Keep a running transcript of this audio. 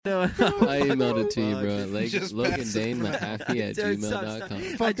I emailed it to you, bro. LoganDaneMahaffey@gmail.com.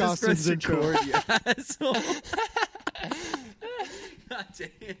 Fuck Austin's intro. You asshole. God damn.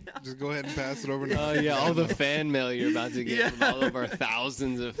 Just go ahead and pass it over now. Oh yeah, all the fan mail you're about to get from all of our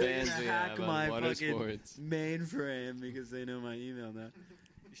thousands of fans we Hack have my on Water fucking Sports. mainframe because they know my email now.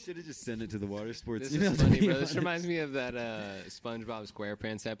 You should have just sent it to the Water Sports This email. is funny, bro. This reminds me of that SpongeBob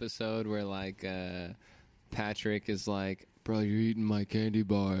SquarePants episode where like Patrick is like, "Bro, you're eating my candy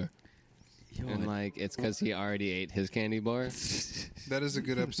bar," and like it's because he already ate his candy bar. That is a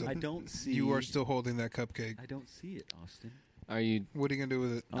good episode. I don't see. You are still holding that cupcake. I don't see it, Austin. Are you? What are you gonna do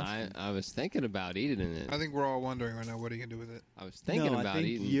with it? I was thinking about eating it. I think we're all wondering right now. What are you gonna do with it? I was thinking no, about I think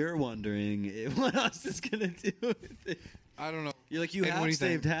eating. you're wondering what Austin's gonna do with it. I don't know. You're like, you And what do have you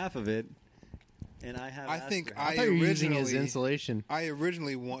saved think? half of it, and I have. I asked think for I half. I thought you were using originally- his insulation. I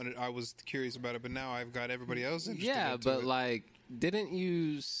originally wanted. I was curious about it, but now I've got everybody else interested. Yeah, into but it. like, didn't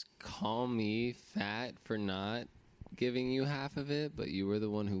you call me fat for not giving you half of it? But you were the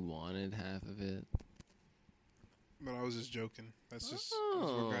one who wanted half of it. But I was just joking. That's just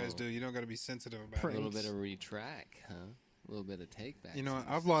that's what guys do. You don't got to be sensitive about A it. little bit of retract, huh? A little bit of take back. You know, what?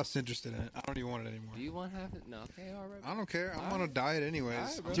 I've lost interest in it. I don't even want it anymore. Do you want half it? No, okay, all right. I don't care. I'm on a diet anyways. All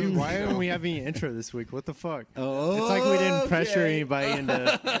right, bro. Dude, why aren't we having an intro this week? What the fuck? Oh, It's like we didn't pressure okay. anybody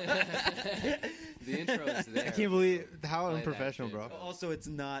into... The intro is there. I can't believe how Play that unprofessional, shit. bro. Also, it's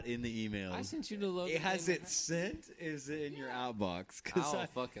not in the email. I sent you to Logan. It has it sent. Is it in your outbox? I'll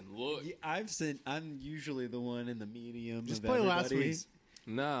fucking look. I've sent. I'm usually the one in the medium. Just of play last everybody. week's.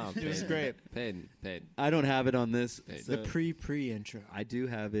 No, It was great. Paid. I don't have it on this. The so The pre intro. I do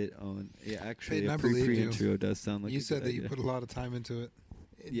have it on. Yeah, actually, Peyton, a I believe pre you. intro does sound like You a said good that you idea. put a lot of time into it.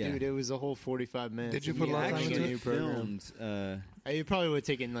 Yeah. Dude, it was a whole 45 minutes. Did you of put a me lot of time actually into a new it? program. filmed. It probably would have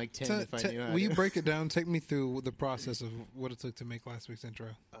taken like 10 if I knew how Will you to. break it down? Take me through the process of what it took to make last week's intro.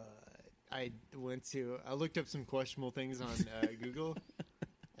 I looked up some questionable things on Google,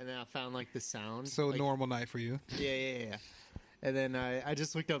 and then I found like the sound. So like, normal night for you. Yeah. And then I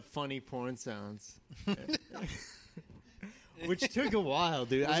just looked up funny porn sounds. Which took a while,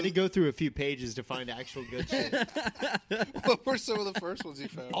 dude. I had to go through a few pages to find actual good shit. What were some of the first ones you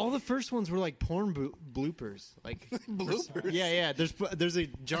found? All the first ones were like porn bloopers. Like Bloopers? Yeah. There's a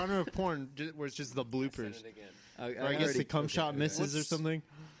genre of porn where it's just the bloopers. Or I guess the cum shot misses or What's- something.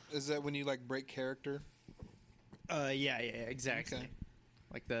 Is that when you like break character? Yeah, exactly. Okay.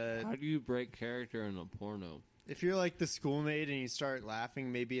 Like the How do you break character in a porno? if you're like the schoolmate and you start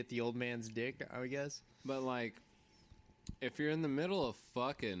laughing maybe at the old man's dick, I would guess. But like, if you're in the middle of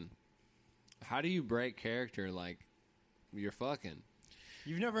fucking, how do you break character? Like, you're fucking.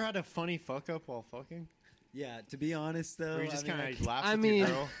 You've never had a funny fuck up while fucking? Yeah, to be honest though, Where you just I mean, kind of laugh I with mean, your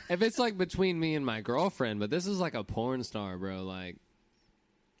girl? if it's like between me and my girlfriend, but this is like a porn star, bro. Like,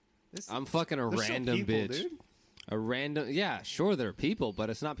 I'm fucking a They're still random people, bitch. dude. A random, yeah, sure, they're people, but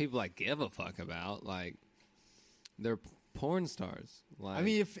it's not people I give a fuck about. Like, they're porn stars. Like, I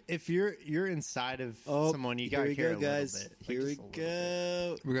mean, if you're inside of someone, you here gotta we care go, a little guys. bit. Like, Here we just a little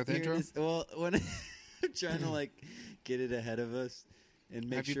bit. go. We got the Here it intro? is. Well, when I'm trying to like get it ahead of us and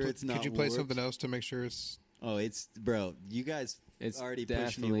make Have you sure put- it's not. Could you play warped. something else to make sure it's? Oh, it's bro. You guys it's already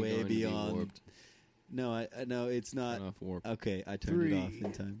pushed me definitely way going to be beyond. warped. No, I no, it's not. Turn off warp. Okay, I turned it off 3,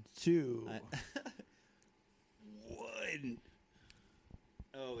 in time. 2. One.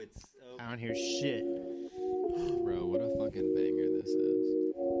 Oh, it's. Oh. I don't hear shit. Bro, what a fucking banger this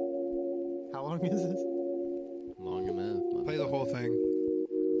is. How long is this? Long enough. Play the whole thing.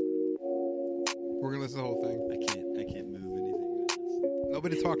 We're gonna listen to the whole thing. I can't move anything. With this.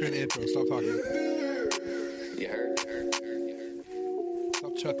 Nobody talk during the intro. Stop talking. You heard.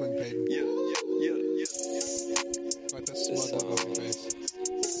 Stop chuckling, Peyton. Yeah. Wipe that smug look off your face.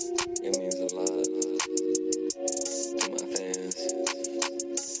 It means a lot to my fans,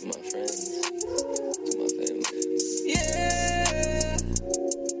 to my friends, to my family. Yeah.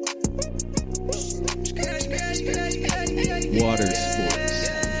 Water sports.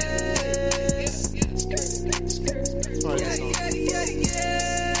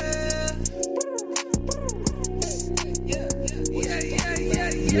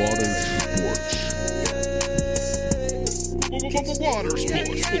 Water sports. Water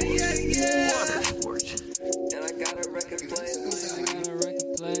sports. And I got a record player.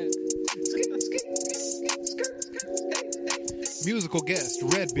 Musical guest,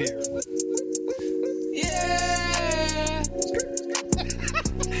 Redbeard. Yeah.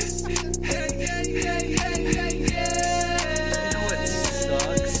 You know what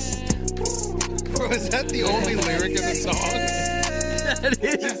sucks? Bro, is that the only lyric in the song? That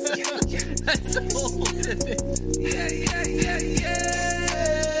is. That's all it is.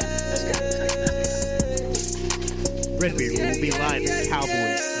 Yeah. Redbeard will be live at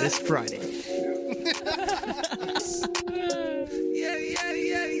Cowboys this Friday.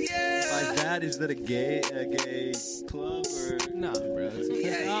 By that, is that a gay club or Nah, bro. Sounds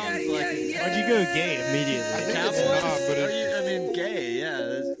like Why'd you go gay immediately? Cowboys? not, but I mean, gay.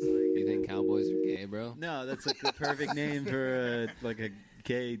 Yeah. You think cowboys are gay, bro? No, that's like the perfect name for a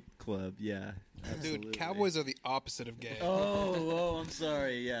gay club. Yeah. Absolutely. Dude, Cowboys are the opposite of gay. Oh, I'm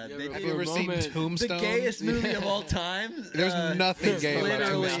sorry. Yeah, Yeah, they bro, Have did you ever a seen moment. the Tombstone? gayest movie of all time. There's nothing it's gay about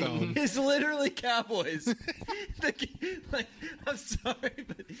literally- Tombstone. It's literally Cowboys. I'm sorry,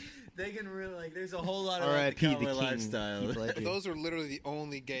 but they can really there's a whole lot of the R.I.P. the cowboy King. lifestyle. Keith Ledger. Those are literally the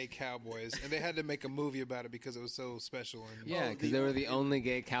only gay cowboys, and they had to make a movie about it because it was so special. And Yeah, because they were the only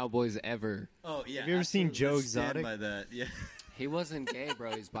gay cowboys ever. Oh yeah. Have you ever seen absolutely. Joe Let's stand Exotic? By that, yeah. He wasn't gay,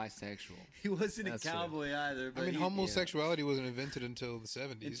 bro. He's bisexual. He wasn't That's a cowboy either. But I mean, he- homosexuality wasn't invented until the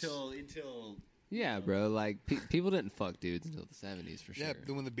 70s. until Yeah, bro. Like people didn't fuck dudes until the 70s for sure. yeah,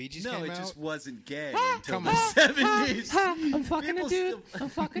 then when the Bee Gees no, came it out, just wasn't gay until Come the on. 70s. I'm fucking People a dude. still- I'm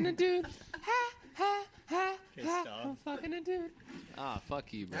fucking a dude. Okay, stop. I'm fucking a dude. Ah,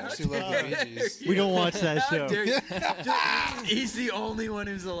 fuck you, I bro. actually love the Bee Gees. We don't watch that How show. dare you. He's the only one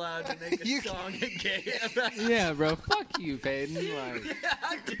who's allowed to make a You- song gay about. Yeah, bro. Fuck you, Peyton. Like,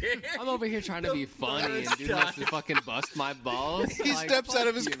 How dare I'm over here trying to be funny, and first dude wants to time. fucking bust my balls. He Like, steps out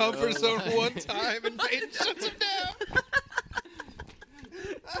of his fuck you, bro. comfort zone Like- one time, and Peyton shuts him down.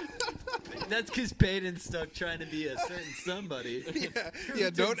 That's because Peyton's stuck trying to be a certain somebody. Yeah,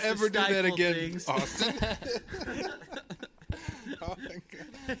 don't Tends to ever do that stifle again, things. Austin. Oh my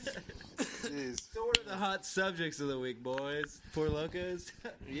God. Jeez. So what are the hot subjects of the week, boys? Four Locos?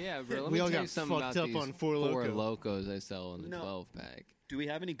 Yeah, bro. Let We me all tell got you something fucked about up these on Four Loko. Locos I sell in the No. 12 pack. Do we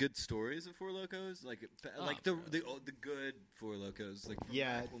have any good stories of Four Locos? Like the good Four Locos? Like from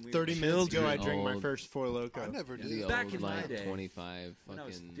Yeah, back when we 30 were minutes ago I children. drank my Old. first Four Loko. I never The did. Back old, in my like, day. 25 When I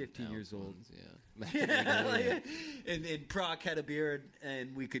was fucking 15 ounce years old. ones, Yeah. Back in the day, Yeah, and Proc had a beard,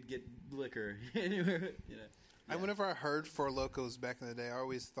 and we could get liquor. Whenever I heard Four Locos back in the day, I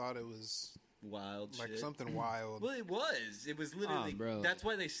always thought it was Wild like shit. something wild. Well, it was. It was literally. bro. That's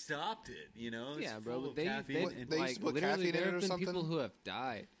why they stopped it. You know. It's Yeah, bro. full But of they caffeine What, and- they used like, to put literally, caffeine in there it have or been something? people who have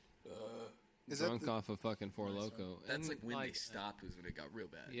died Is that drunk the- off of fucking Four Loko. That's And, like when they stopped was when it got real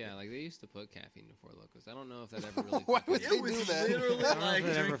bad. Yeah, like they used to put caffeine in Four Locos. I don't know if that ever really. Why fucking- would It they was do that? literally I don't know like if it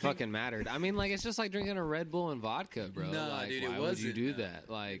ever drinking. fucking mattered. I mean, like it's just like drinking a Red Bull and vodka, bro. No, like, dude, it why would you wasn't, do no. that?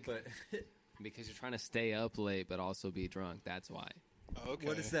 Like, But because you're trying to stay up late but also be drunk. That's why. Okay.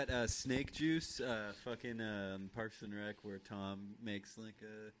 what is that? Snake juice? Fucking Parks and Rec, where Tom makes like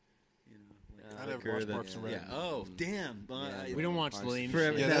a, like I a never liquor watched that- Parks and Rec. Yeah. Oh, damn. Yeah, We don't watch Parks- lame For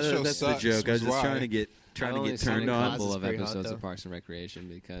shit. Yeah, that show that's the sucks, joke. I which was is just why. trying to get I've only turned seen a on. couple Class of is pretty hot, episodes though. of Parks and Recreation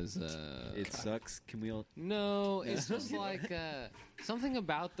because It sucks. Can we all? no, it's just like something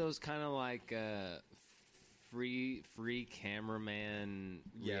about those kind of like free cameraman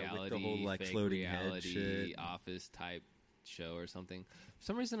Yeah, with the reality, whole, like, fake floating head reality shit. office type show or something. For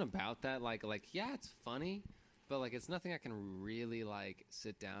some reason about that, like yeah, it's funny, but like it's nothing I can really like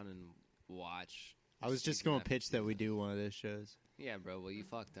sit down and watch. I was just Even going to after pitch that seeing we it. do one of those shows. Yeah, bro. Well, you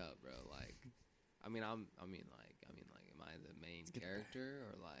fucked up, bro. Like, I mean, am I the main character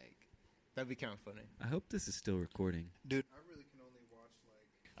or like? That'd be kind of funny. I hope this is still recording. Dude, I really can only watch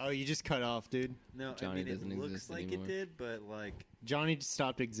like. Oh, you just cut off, dude. No, Johnny I mean doesn't it looks exist like anymore. it did, but like Johnny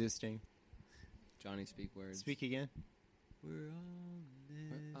stopped existing. Johnny, speak words. Speak again. we're on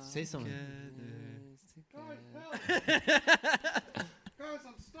this Say something. Guys,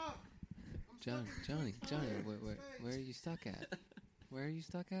 I'm stuck. Johnny, where are you stuck at? Where are you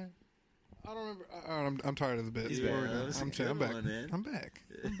stuck at? I don't remember. I'm tired of the bit. He's Yeah, back. that was a I'm good back. one, man. I'm back.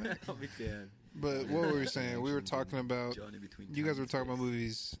 I'll be damned. But what were we saying? We were talking about. Johnny between You guys time were talking about space.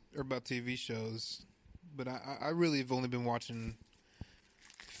 movies or about TV shows, but I really have only been watching.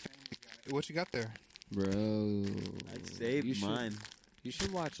 Family Guy. What you got there? Bro, I'd save you mine. You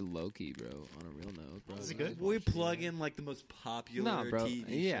should watch Loki, bro. On a real note, bro. Is it good? We plug in like the most popular Nah, bro. TV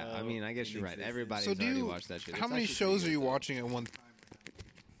Yeah, show I mean, I guess in you're right. existence. Everybody's So do already you? watched that shit. How It's many actually shows are pretty you good, though. watching at one time?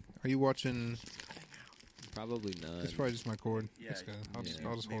 Are you watching? Probably none. It's probably just my cord. Yeah, That's good. I'll just yeah.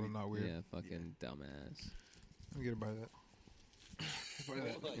 hold it not weird. Yeah, fucking dumbass. I'll get it by that. Buy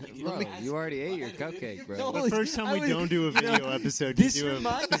that. Bro, you already ate your cupcake, bro. The first time we don't do a video episode, you This do a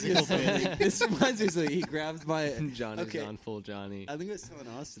reminds me physical of bit. something. This reminds me of something. He grabs my. Johnny's Okay. on full Johnny. I think I was telling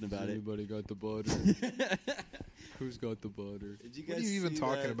Austin about it. Anybody got the butter? Who's got the butter? Did you What guys are you even see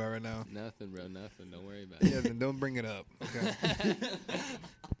talking that? about right now? Nothing, bro. Nothing. Don't worry about it. Yeah, then don't bring it up, okay?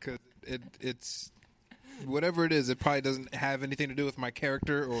 Because it's whatever it is. It probably doesn't have anything to do with my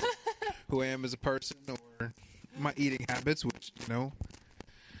character or who I am as a person or my eating habits, which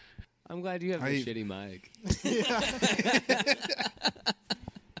I'm glad you have a I- shitty mic.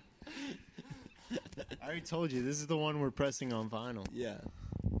 I already told you, this is the one we're pressing on vinyl. Yeah.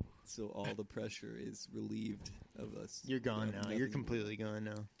 So all the pressure is relieved of us. You're gone We have now. You're nothing- completely gone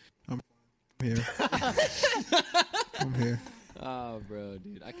now. I'm here. I'm here. Oh, bro,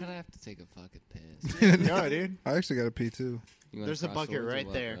 dude. I kind of have to take a fucking piss. No, dude. I actually got to pee too. You wanna There's a cross bucket swords or right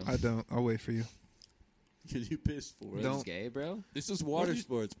what, there. bro? I don't. I'll wait for you. Can you piss for us? Don't- This gay, bro? This is water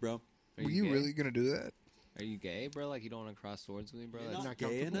sports, bro. Are Were you gay? really gonna do that? Are you gay, bro? Like, you don't want to cross swords with me, bro? You're That's not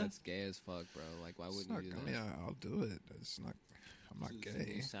gay enough? That's gay as fuck, bro. Like, why It's wouldn't not, you do I that? mean, I'll do it. It's not. I'm not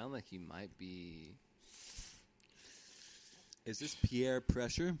gay. You sound like you might be Is this Pierre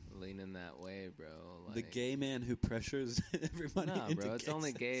Pressure? leaning that way, bro. Like, The gay man who pressures everybody Nah, into bro. It's gay only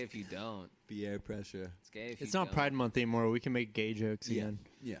sex? gay if you don't. Pierre Pressure. It's gay if It's you not don't. Pride Month anymore. We can make gay jokes again.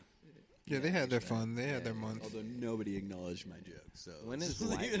 Yeah. Yeah, they had their actually. fun. They had Yeah, their yeah. month. Although nobody acknowledged my joke, so When let's is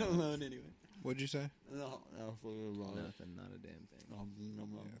just White leave it Month? alone anyway. What'd you say? No, Nothing. Not a damn thing. Yeah,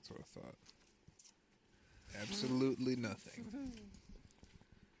 that's what I thought. Absolutely nothing.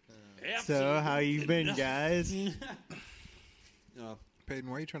 So, how you been, guys? No, Peyton,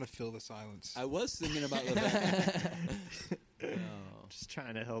 why are you trying to fill the silence? I was thinking about the fact. Oh. Just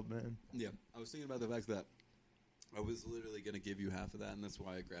trying to help, man. Yeah, I was thinking about the fact that I was literally going to give you half of that, and that's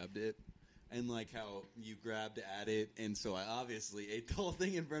why I grabbed it. And like how you grabbed at it, and so I obviously ate the whole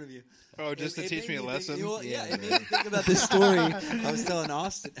thing in front of you. Oh, just to teach made me a lesson? Think, well, yeah, Yeah, it made me think about this story I was telling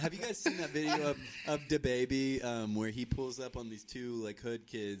Austin. Have you guys seen that video of DaBaby where he pulls up on these two like hood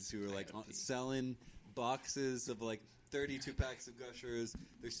kids who are like selling boxes of like 32 packs of Gushers?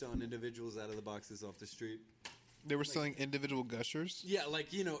 They're selling individuals out of the boxes off the street. They were selling individual gushers. Yeah, like,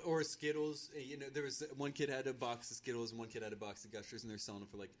 or Skittles. There was one kid had a box of Skittles and one kid had a box of Gushers, and they're selling them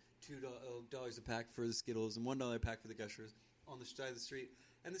for like $2 a pack for the Skittles and $1 a pack for the Gushers on the side of the street.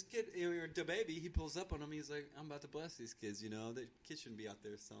 And this kid, DaBaby, he pulls up on him. He's like, "I'm about to bless these kids. The kids shouldn't be out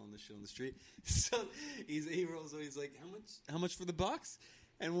there selling this shit on the street." So he rolls over. He's like, "How much for the box?"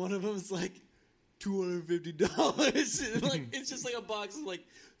 And one of them's like, $250. And like, it's just like a box of like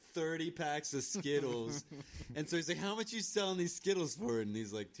 30 packs of Skittles. And so he's like, "How much you selling these Skittles for?" And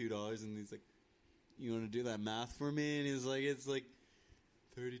he's like, $2. And he's like, "You want to do that math for me?" And he's like, "It's like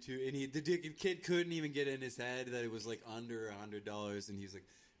 32." And the kid couldn't even get in his head that it was like under $100. And he's like,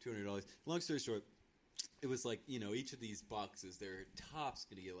 $200. Long story short, it was like, each of these boxes, their top's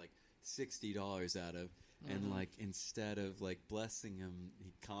going to get like $60 out of. And like, instead of like blessing him,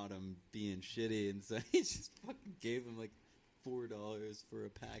 he caught him being shitty. And so he just fucking gave him like $4 for a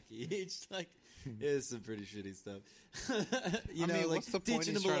pack each. Like, it was some pretty shitty stuff. Like, what's the point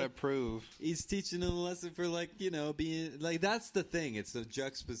teaching he's him trying a- to prove? He's teaching them a lesson for like, being like, that's the thing. It's the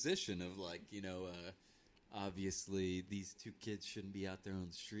juxtaposition of like, obviously these two kids shouldn't be out there on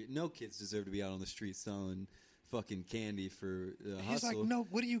the street. No kids deserve to be out on the street selling fucking candy for He's hustle. like, "No,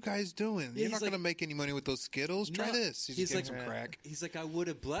 what are you guys doing? Yeah, You're not he's going to like- make any money with those Skittles. Try No, this." He's he's getting like- some crack. He's like, "I would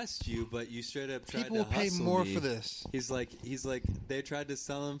have blessed you, but you straight up tried People to will pay hustle more me." for this. He's like, they tried to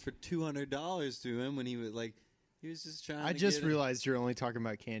sell him for $200 to him when he was like, he was just trying. I to just get realized you're only talking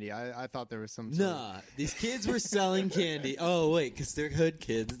about candy. I thought there was some. Sort of- Nah, these kids were selling candy. Oh wait, because they're hood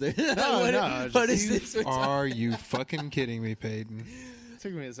kids. They're no, what just- is this? we're talking- Are you fucking kidding me, Peyton?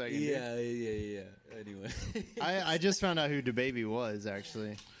 Took me a second. dude. Yeah. Anyway, I just found out who DaBaby was,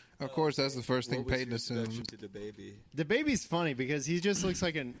 actually. Of course, that's the first thing What was Peyton your introduction assumed. to DaBaby? DaBaby's funny because he just looks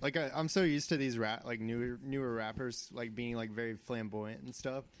like I'm so used to these newer rappers like being like very flamboyant and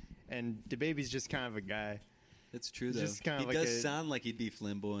stuff, and DaBaby's just kind of a guy. It's true He's though. just kinda He like does a- sound like he'd be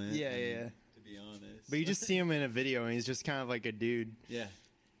flamboyant. Yeah, I mean, yeah. To be honest, But you just see him in a video and he's just kind of like a dude. yeah.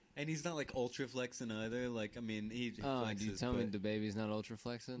 And he's not like ultra flexing either. Like, I mean, he Oh, flexes. do you tell me but- DaBaby's not ultra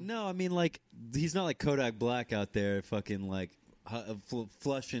flexing? No, I mean, like, he's not like Kodak Black out there fucking like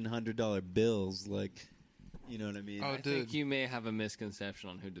flushing $100 bills. Like, you know what I mean? Oh, I dude. think you may have a misconception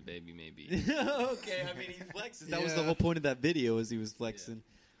on who DaBaby may be. Okay, I mean, he flexes. That was the Yeah. whole point of that video, was he was flexing.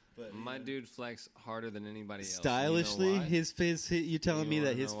 But My dude flex harder than anybody else. stylishly, You know why? his face. You telling You me that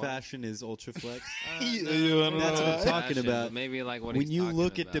wanna his know why? fashion is ultra flex? You No, wanna maybe know That's what not I'm why? talking fashion, about. but maybe like what When he's you talking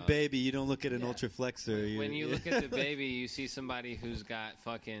look at about. DaBaby, you don't look at an Yeah. ultra flexer. When you look at DaBaby, you see somebody who's got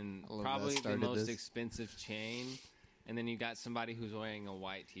fucking I love probably that the started most this. expensive chain, and then you got somebody who's wearing a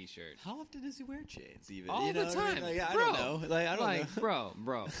white T-shirt. How often does he wear chains? Even All you know the what I mean? time, Like, I bro. don't know. Like, I don't know.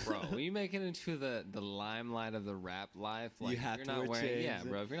 bro. When you make it into the limelight of the rap life, like, You have if to you're not wear wearing, chains. yeah,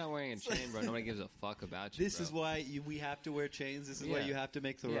 bro. If you're not wearing a chain, bro, nobody gives a fuck about you. This bro. is why we have to wear chains. This is why Yeah. you have to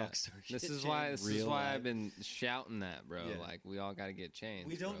make the Yeah. rock star. This shit is chain why. This is real why life. I've been shouting that, bro. Yeah. Like we all got to get chains.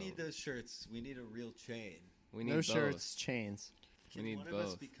 We don't bro. need those shirts. We need a real chain. We need No both. shirts, chains. We need one of us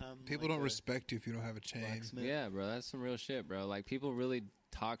both. become People like don't a respect you if you don't have a chain. blacksmith? Yeah, bro, that's some real shit, bro. Like, people really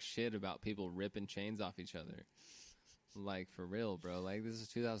talk shit about people ripping chains off each other. Like, for real, bro. Like, this is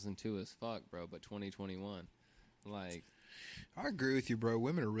 2002 as fuck, bro, but 2021. Like, I agree with you, bro.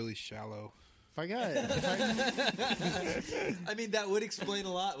 Women are really shallow. If I got I mean, that would explain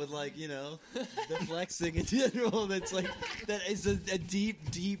a lot with, like, you know, the flexing in general. That's like, that is a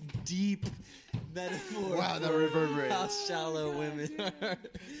deep, deep, deep metaphor. Wow, that for reverberates. how shallow women are.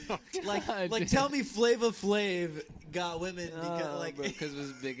 God, like, dude. tell me Flava Flav got women because, like, because of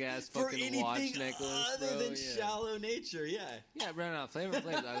his big ass for fucking watch anything necklace, other bro. than Yeah. shallow nature, yeah. Yeah, bro, no, Flavor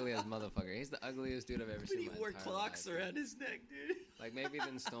Flav's the ugliest motherfucker. He's the ugliest dude I've ever But seen. he in my wore entire clocks life, around his neck, dude. Like, maybe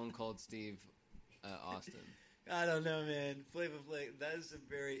than Stone Cold Steve Austin. I don't know, man. Flava Flav, that is a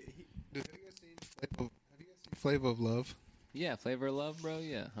very... Have you guys seen Flavor of Love? Yeah, Flavor of Love, bro.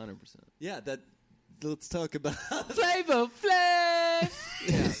 Yeah, 100%. yeah, that... Let's talk about... Flavor Flav.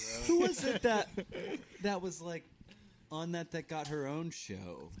 Yeah, bro. Who was it that was, like, on that got her own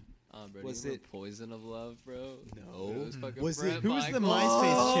show? Bro, Was do you it- remember Poison of Love, bro? No. Dude, it was fucking Was Bret it? Who was the Michaels.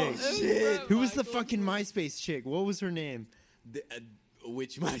 MySpace Oh, chick? It was shit. Bret Who was the Michaels, fucking bro. MySpace chick? What was her name?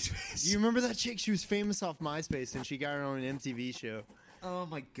 Which MySpace? Do you remember that chick? She was famous off MySpace, and she got her own MTV show. Oh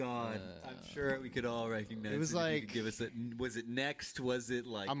my god! I'm sure we could all recognize. It was if you like- could give us a. Was it Next? Was it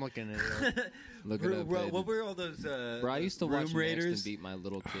like? I'm looking at it. Look it up, baby. What were all those? Bro, I used to Room watch Next Raiders and beat my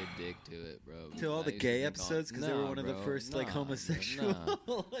little kid dick to it, bro. to all I the used to gay think episodes because they were Nah, one of the bro. first like Nah, homosexual. bro,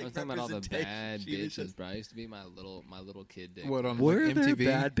 nah. like, I'm talking about all the representation bad TV shows. bitches, bro. I used to beat my little kid dick. What bro. on Were like, there MTV?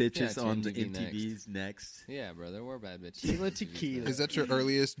 bad bitches Yeah, on the MTV MTV's Next? Yeah, bro, there were bad bitches. Tequila on TV Tequila. back Is that your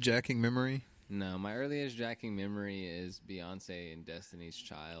earliest jacking memory? No, my earliest jacking memory is Beyonce and Destiny's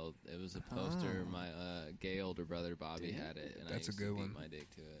Child. It was a poster. My gay older brother Bobby had it, and That's I a used good to beat one. my dick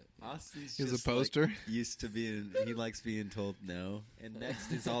to it. Austin's He was a just, like, poster? used to being. He likes being told no, and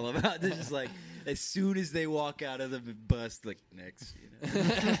Next is all about. They're just like as soon as they walk out of the bus, like Next. You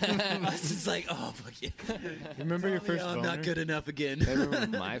know, Austin's like, oh fuck yeah. Remember your first I'm boner? not good enough again. I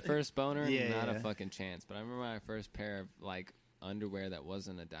remember my first boner? Yeah, Not yeah. a fucking chance. But I remember my first pair of like underwear that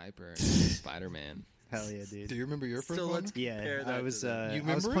wasn't a diaper. And it was Spider-Man. Hell yeah, dude. Do you remember your first So one? let's compare Yeah, that I was to that. You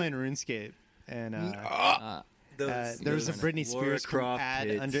I was remember playing RuneScape, and Those- there was a those Britney Lara Spears Croft ad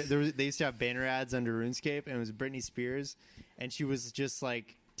hits. under. They used to have banner ads under RuneScape, and it was Britney Spears, and she was just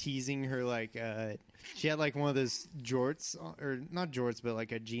like teasing her like she had like one of those jorts or not jorts, but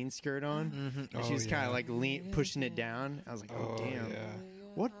like a jean skirt on, and she Oh, was kind yeah. of like pushing it down. I was like, oh, damn, yeah.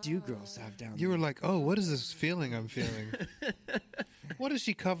 what do girls have down You there? were like, oh, what is this feeling I'm feeling? What is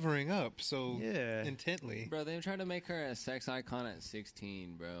she covering up so Yeah. intently? Bro, they tried to make her a sex icon at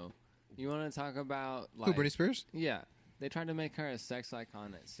 16, bro. You want to talk about Who, like Britney Spears? Yeah, they tried to make her a sex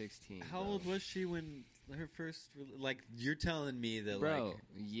icon at 16. How bro. old was she when her first? Like you're telling me that, Bro, like,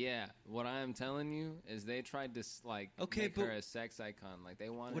 yeah. What I am telling you is they tried to like Okay, make but her a sex icon. Like they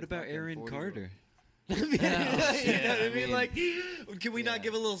wanted. what about fucking Aaron 40-year-old Carter? Yeah, you know what I I mean? mean, Like, can we not yeah.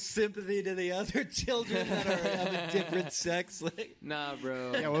 give a little sympathy to the other children that are of a different sex? Like, Nah,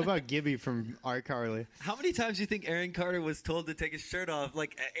 bro. Yeah, what about Gibby from iCarly? how many times do you think Aaron Carter was told to take his shirt off?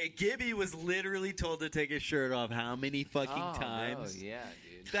 Like, Gibby was literally told to take his shirt off. How many fucking Oh, times? Bro, yeah,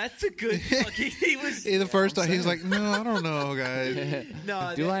 dude. That's a good fucking. He was. The first time, he's like, no, I don't know, guys.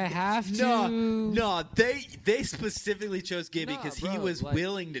 No, Do I have No, to? no. They specifically chose Gibby Nah, because he bro, was like-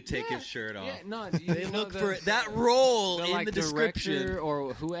 willing to take Yeah, his shirt off. Yeah, no, They look for that role the, in like, the description. director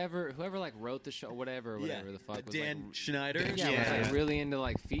or whoever like wrote the show, whatever the fuck. Was, Dan like, Schneider. Yeah, was Yeah. like really into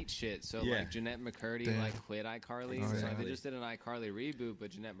like feet shit. So Yeah. like Jeanette McCurdy Damn. like quit iCarly. Oh, so yeah. they just did an iCarly reboot,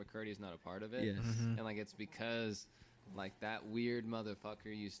 but Jeanette McCurdy's not a part of it. Yes. And like it's because like that weird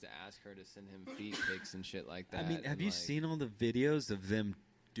motherfucker used to ask her to send him feet pics and shit like that. I mean, have and, you like- seen all the videos of them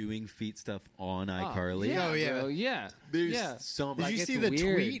doing feet stuff on Oh, iCarly? Yeah, Oh, yeah. bro, yeah. There's yeah. so Did much. you it's see the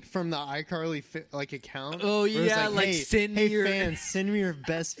weird. tweet from the iCarly like account? Oh, Where it's yeah, like, hey, send me hey your- fans, send me your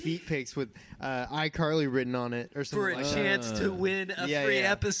best feet pics with iCarly written on it or something for a like that. chance to win a Yeah, free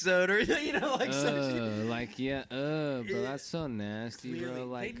yeah. episode, or you know, like some shit. Like yeah, bro, that's so nasty, Clearly. bro.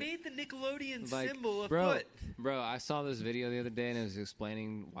 Like they made the Nickelodeon like, symbol a bro, foot. Bro, I saw this video the other day and it was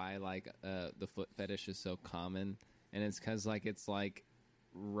explaining why like the foot fetish is so common, and it's because like it's like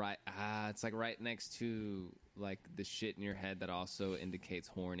it's like right next to like the shit in your head that also indicates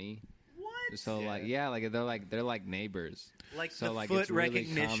horny. What? So like they're like neighbors. Like So, the like, foot it's really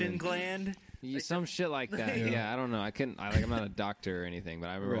recognition common. gland. Some shit like that. Yeah, I don't know. I'm not a doctor or anything, but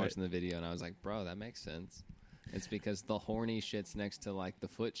I remember Right. watching the video and I was like, bro, that makes sense. It's because the horny shit's next to like the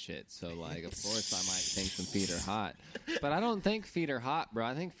foot shit. So like, of course, I might think some feet are hot, but I don't think feet are hot, bro.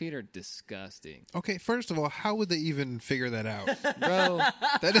 I think feet are disgusting, Okay, first of all, how would they even figure that out? bro.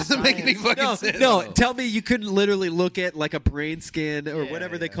 That doesn't make any fucking No, sense. no. Tell me you couldn't literally look at like a brain scan or Yeah,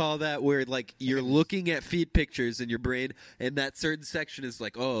 whatever they yeah. call that, where like you're looking at feet pictures in your brain, and that certain section is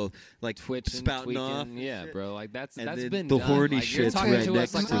like, oh, like Twitching, spouting tweaking, off. yeah, bro. Like that's And then been the done. horny like, you're shit's talking right to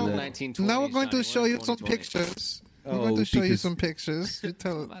next us like to we're that. 1920s, Now we're going to Johnny. show We're you some 2020. pictures. We're Oh, going to show you because- some pictures. You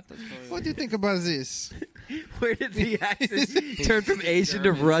tell About to show you. what do you think about this? Where did the accent turn from Asian to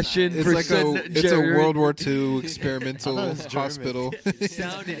German Russian? It's for like it's a German? World War II experimental I thought it was German. hospital. It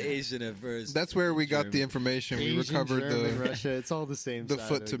sounded Asian at first. That's where we got German. the information. We Asian, recovered German, the Russia. It's all the same. the side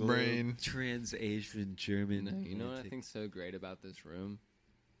foot of to the globe. brain. Trans-Asian German. You know what I think's so great about this room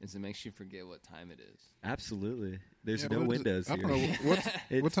is it makes you forget what time it is. Absolutely. There's Yeah, no what is it? windows I here. don't know what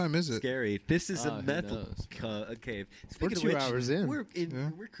It's time is it? Scary. This is Oh, a who meth knows? a cave. We're Speaking of 2 which, hours in. Yeah.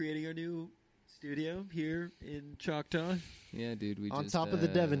 We're creating our new studio here in Choctaw. Yeah, dude. We On just, top of the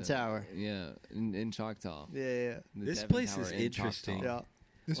Devon Tower. Yeah, in Choctaw. Yeah, yeah, The This Devon place Tower is in interesting. Choctaw. yeah.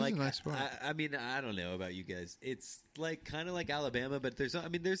 This Like, is a nice spot. I mean, I don't know about you guys. It's like kind of like Alabama, but there's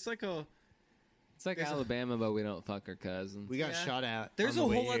like a It's like There's a- Alabama, but we don't fuck our cousins. We got Yeah. shot at. there's a on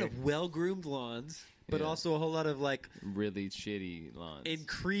the whole way lot here. of well-groomed lawns, but Yeah. also a whole lot of like really shitty lawns. in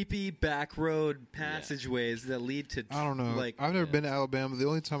creepy back road passageways that lead to I don't know. like I've never yeah. been to Alabama. The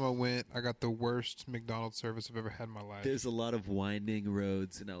only time I went, I got the worst McDonald's service I've ever had in my life. there's a lot of winding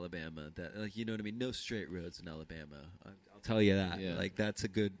roads in Alabama that like you know what I mean. No straight roads in Alabama. I'll tell you that. Yeah. Like that's a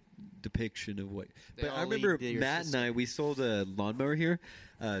good depiction of what. They But I all remember lead to your Matt sister. and I we sold a lawnmower here,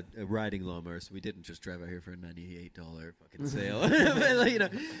 a riding lawnmower. So we didn't just drive out here for a $98 fucking sale. But, like, you know,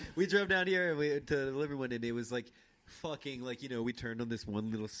 we drove down here and we to deliver one, and it was like fucking like you know we turned on this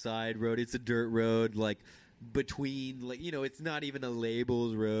one little side road. It's a dirt road like between like you know it's not even a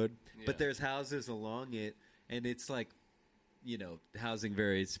labeled road, but Yeah. there's houses along it, and it's like you know housing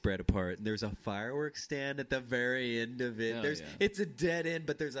very spread apart. And there's a fireworks stand at the very end of it. Oh, There's yeah. it's a dead end,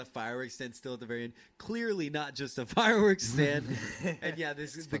 but there's a fireworks stand still at the very end. Clearly not just a fireworks stand. And yeah,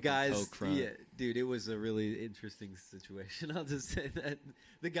 this is the fucking guys. Coke front. Yeah, dude, it was a really interesting situation. I'll just say that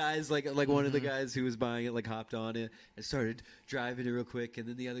the guys like one of the guys who was buying it like hopped on it and started driving it real quick, and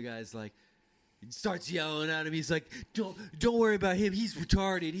then the other guy's like. He starts yelling at him. He's like, "Don't worry about him. He's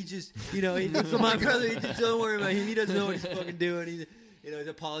retarded. He just, you know, so my brother. He just, don't worry about him. He doesn't know what he's fucking doing. He's, you know, he's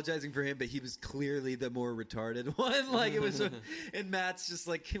apologizing for him, but he was clearly the more retarded one. Like it was, and Matt's just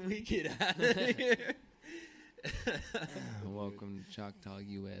like, "Can we get out of here?" Welcome to Choctaw,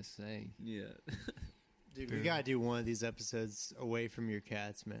 USA. Yeah. Dude, we gotta do one of these episodes away from your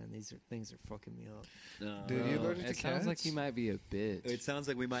cats, man. These things are fucking me up. Dude, you Bro, allergic to it sounds like cats? you might be a bitch. It sounds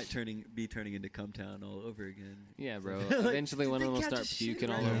like we might be turning into Cumtown all over again. Yeah, bro. Like, Eventually, one did of them they will catch start a shit puking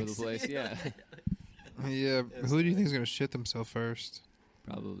all right over the next to place. you? Yeah, Yeah, who do you think is going to shit themselves first?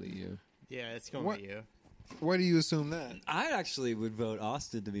 probably you. Yeah, it's gonna What? be you. Why do you assume that? I actually would vote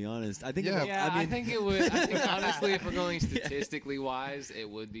Austin, to be honest. I think. Yeah. Yeah, I, mean, think it would. I think honestly, if we're going statistically wise, it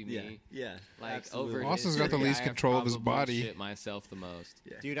would be Yeah. me. Yeah. Like absolutely. over Austin's history, got the least I have control of his probably body. Shit myself the most.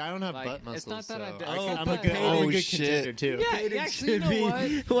 Dude, I don't have Like, butt muscles. it's not that I so don't- I Oh, can, I'm a but good, I'm a oh, good shit. contender too. Yeah, Hayden actually, you should know be-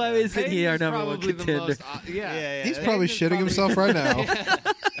 what? Why isn't he our Hayden's number one probably the contender? most, Yeah, yeah. He's Hayden's probably shitting himself right now.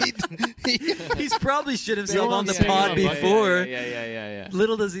 He's probably shit They himself on won't the say pod no, before. Yeah.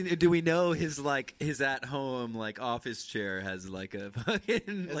 Little does he do we know his like his at home like office chair has like a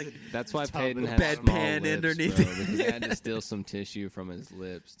fucking like That's why Top Peyton of has the small bedpan lips, underneath bro, it. because they had to steal some tissue from his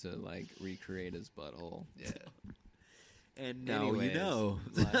lips to like recreate his butthole. Yeah. and now Anyways, you know.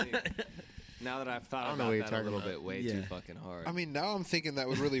 like, now that I've thought I don't know about what you're that a talking little about. bit, way Yeah. too fucking hard. I mean, now I'm thinking that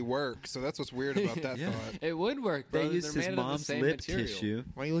would really work. So that's what's weird about that Yeah. thought. it would work, bro. They They're used made his out of the mom's same lip material. tissue.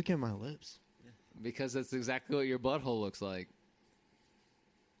 Why are you looking at my lips? Because that's exactly what your butthole looks like.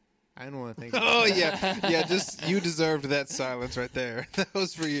 I don't want to think. Oh yeah. Just you deserved that silence right there. That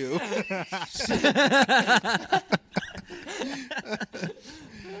was for you.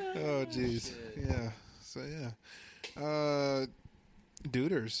 Oh jeez. Yeah. So yeah.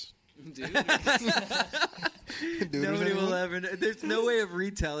 Duders. Dude, Duders, Nobody will anyone? ever. There's no way of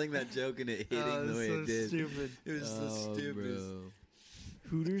retelling that joke and it hitting the way it did. Stupid. It was so stupid. bro.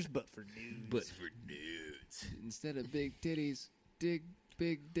 Hooters, but for dudes. But for nudes, Instead of big titties, big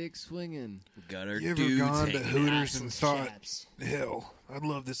dick swinging. we got our You ever dudes gone to hanging Hooters out. and thought, hell, I'd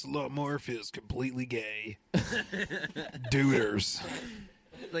love this a lot more if it was completely gay? Duders.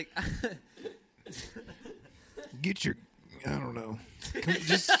 Like, Get your, I don't know.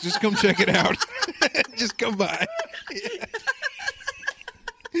 Just come check it out. Just come by.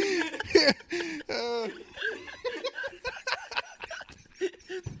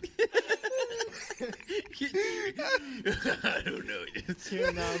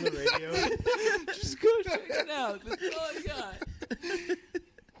 hear now on the radio. Just go check it out. That's all I got.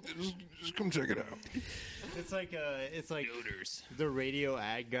 Just come check it out. It's like the radio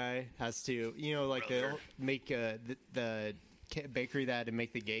ad guy has to, like the make the bakery that had to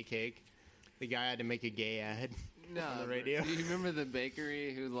make the gay cake. The guy had to make a gay ad on the radio. Do you remember the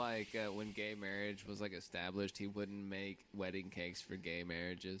bakery who, when gay marriage was established, he wouldn't make wedding cakes for gay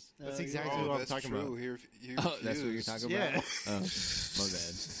marriages? That's exactly what I'm talking about. That's what you're talking Yeah. about. Oh, my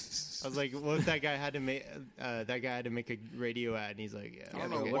bad. I was like, what if that guy had to make a radio ad? And he's like, yeah. I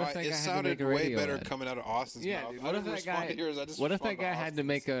don't know What why if that it guy had to sounded make a way radio better ad? coming out of Austin's Yeah, mouth. dude, I what if didn't that respond guy? to yours. I just What if that responded guy had to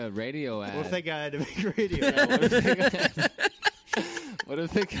make a radio ad? What if that guy had to make a radio ad? What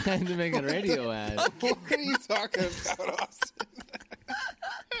if that guy had to make a radio ad? What are you talking about, Austin?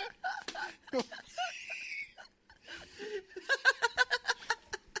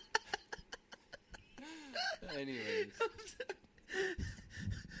 Anyways,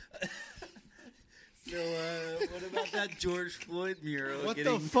 So, what about that George Floyd mural? What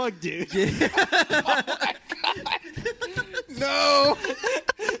getting... the fuck, dude? No!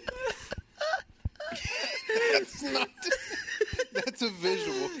 That's not. That's a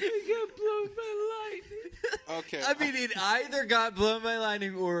visual. Okay. I mean, it either got blown by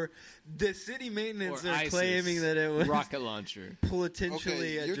lightning or the city maintenance Or are ISIS. claiming that it was rocket launcher.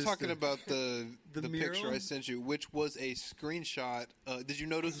 potentially. Okay, you're just talking a- about the mural? picture I sent you, which was a screenshot. Did you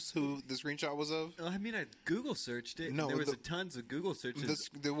notice who the screenshot was of? I mean, I Google searched it. No, there was the- tons of Google searches.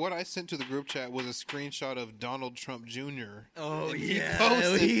 What I sent to the group chat was a screenshot of Donald Trump Jr. Oh And he yeah,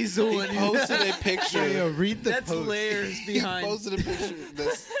 posted- he's the one. He posted a picture. Yo, read the That's post. layers He behind. posted a picture.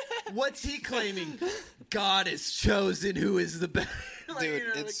 That's, What's he claiming? God has chosen who is the best. dude,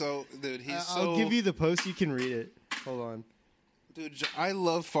 it's so. Dude, he's so. I'll give you the post. You can read it. Hold on. Dude, I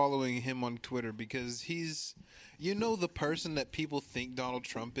love following him on Twitter because he's, the person that people think Donald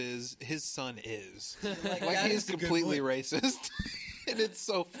Trump is, his son is. Like that he's is a good completely point. racist. And it's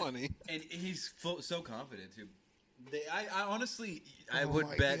so funny. And he's so confident too. I honestly, I Oh would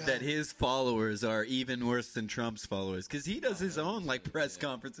my bet God. that his followers are even worse than Trump's followers because he does his own press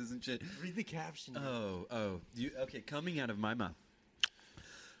conferences and shit. Read the caption. Okay, coming out of my mouth.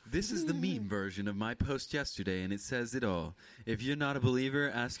 This is the meme version of my post yesterday, and it says it all. If you're not a believer,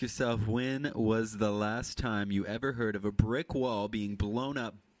 ask yourself when was the last time you ever heard of a brick wall being blown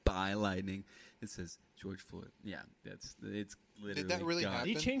up by lightning? It says George Floyd. Yeah, it's literally. Did that really God. happen?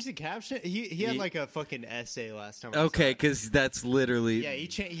 He changed the caption. He had like a fucking essay last time. I Okay, saw it. because that's literally. Yeah,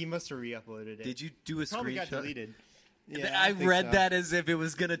 he must have re-uploaded it. Did you do a Probably got screenshot? deleted. Yeah, I think read so. that as if it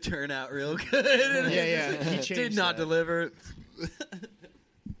was gonna turn out real good. Yeah. He Did changed not that. deliver.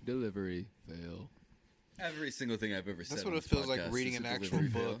 Delivery fail. Every single thing I've ever said. That's on what it this feels like podcast reading is an a actual delivery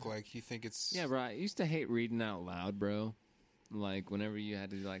fail. book. Like, you think it's. Yeah, bro. I used to hate reading out loud, bro. Like whenever you had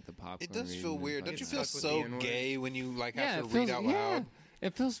to do the popcorn. It does reading feel and weird. fucking Don't you fucking feel stuck with so the N-word. gay when you have yeah, to it read feels, out yeah. loud?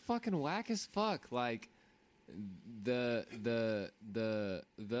 It feels fucking whack as fuck. Like the and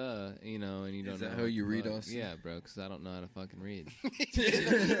you don't that know how what you the read, fuck. Austin? Yeah, bro, because I don't know how to fucking read.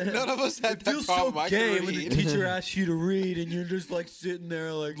 None of us had that problem. I can read. teacher asks you to read and you're just sitting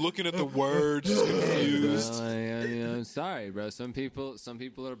there Looking at the words, confused. Bro, I'm sorry, bro. Some people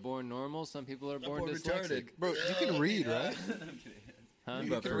are born normal. Some people are born dyslexic. Bro, you can read, right? Huh?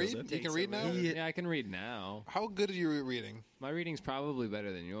 You can read. You can read now. Yeah, I can read now. How good are you at reading? My reading's probably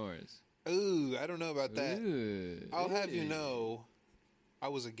better than yours. Ooh, I don't know about that. Ooh. I'll have you know, I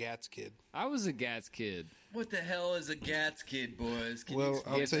was a Gats kid. I was a Gats kid. What the hell is a Gats kid, boys? Can you Well,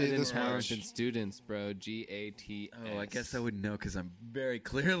 explain? I'll tell you Gifted and this much. talented students, bro. GATS. Oh, I guess I would know because I'm very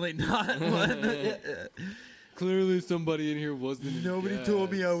clearly not one. Clearly, somebody in here wasn't. Nobody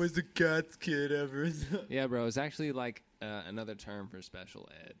told me I was a Gats kid ever. Yeah, bro. It's actually another term for special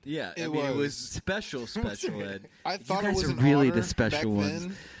ed. Yeah, It it was. was special ed. I thought it guys was are an really honor the special back ones.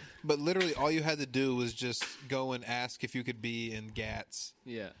 then, but literally all you had to do was just go and ask if you could be in Gats,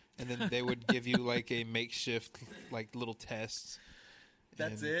 Yeah. and then they would give you a makeshift little test.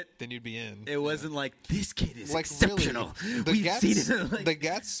 That's and it? Then you'd be in. It wasn't like this kid is Like exceptional. really, the We've Gats, seen it. the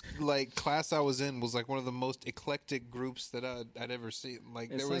Gats class I was in was one of the most eclectic groups that I'd ever seen.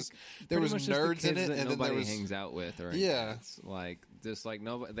 It's there was pretty much just the nerds in kids it, that and then nobody there was hangs out with, or Yeah. Gats.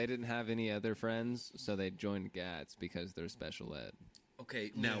 Nobody. They didn't have any other friends, so they joined Gats because they're special ed.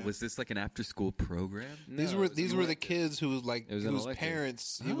 Okay, now Yeah. was this an after-school program? These No, were it was these an were the elective. kids who was an whose elective.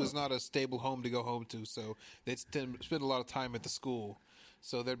 parents it was not a stable home to go home to, so they'd spend a lot of time at the school.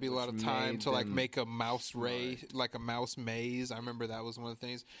 So there'd be a lot of Which time made to them make a mouse ray, like a mouse maze. I remember that was one of the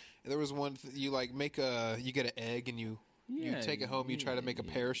things. And there was one you get an egg and you You take it home. You try to make a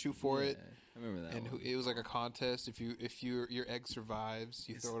parachute for it. I remember that. And one. it was like a contest. If your egg survives,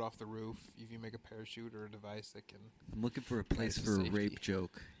 you throw it off the roof. If you make a parachute or a device that can. I'm looking for a place Place for of a safety. rape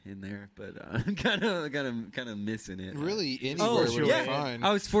joke in there, but I'm kind of missing it. Really, anywhere Oh, would yeah. be fine.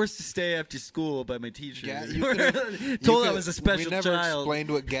 I was forced to stay after school by my teacher. Gat- Told you I could- was a special We never child.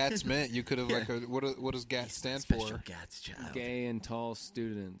 explained what GATS meant. You could have Yeah. what does GATS stand Special for? Gats child. Gay and tall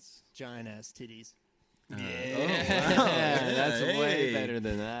students. Giant ass titties. Oh, Yeah, wow. that's way Hey. better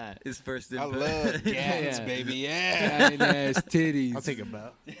than that. His first I input. love GATS, Yeah. baby. Yeah. Giant ass titties. I'll take a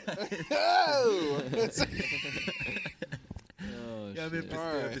bow. Oh. Oh, Yeah, I'm in shit. All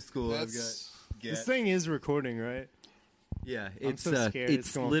right. after school. I've That's- got This thing is recording, right? Yeah, I'm it's so scared it's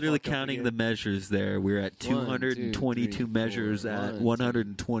it's gonna literally fuck up counting again. the measures there. We're at 1, 222 2, 3, measures 4, at 1,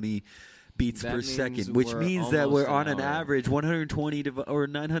 120 beats That per means second, which we're means that almost we're on an an hour. average 120 or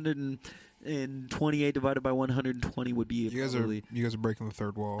 928 divided by 120 would be You guys probably. are breaking the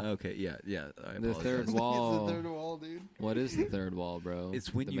third wall. Okay, yeah. I The apologize. third wall. wall, dude. What is the third wall, bro?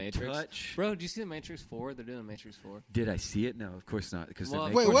 It's when the you Matrix? touch. Bro, do you see the Matrix 4? They're doing the Matrix 4. Did I see it? No, of course not. Because Well,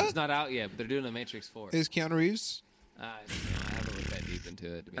 of Wait, course what? it's not out yet, but they're doing the Matrix 4. Is Keanu Reeves? I haven't looked that deep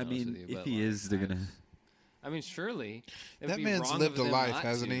into it, to be I honest mean, with you. if but, he like, is, they're gonna. I mean, surely. It would That be man's wrong lived of a them life, not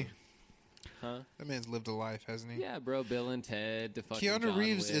hasn't to. he? Huh? That man's lived a life, hasn't he? Yeah, bro. Bill and Ted. To fucking Keanu John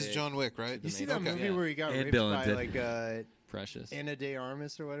Reeves is Wick, John Wick, right? The You see that Okay. movie Yeah. where he got And raped Bill and by Ted. like Precious. Anna De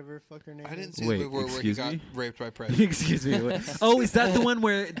Armas or whatever the fuck her name I didn't is? see Wait, the movie where he excuse got me? raped by president. Excuse me. what? Oh, is that the one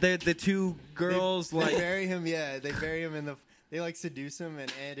where the two girls They like? bury him. Yeah, they bury him in the. They like seduce him, and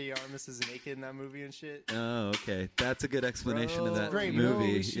Anna De Armas is naked in that movie and shit. Oh, okay. That's a good explanation of Bro, that great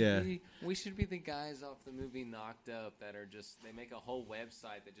movie. we should Yeah. we should be the guys off the movie Knocked Up that are just they make a whole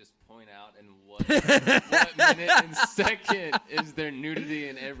website that just point out and what minute and second is there nudity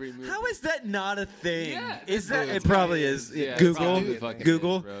in every movie. How is that not a thing? Yeah, is that? it's It probably probably is. is. Yeah, it Google. probably fucking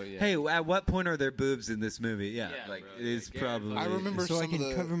Google. is, bro, yeah. Hey, at what point are there boobs in this movie? Yeah, Yeah, like bro, it is yeah, Garrett probably. I remember So I some of can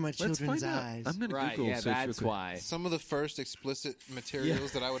the cover my Let's children's find out. eyes. I'm gonna Right, Google yeah, search real that's quick. why. some of the first explicit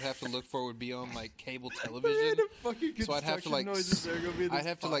materials that I would have to look for would be on like cable television. So I'd have to like I'd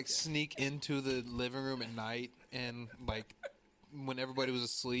have to like sneak into the living room at night and like when everybody was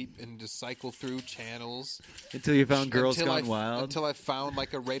asleep and just cycle through channels Until you found Girls until Gone Wild. Until I found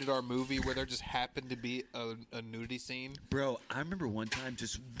like a rated R movie where there just happened to be a nudity scene. Bro, I remember one time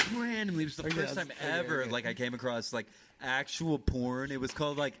just randomly, it was the Okay, first time okay, ever, okay. like I came across like actual porn. It was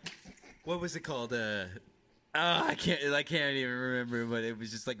called like, what was it called? I can't even remember, but it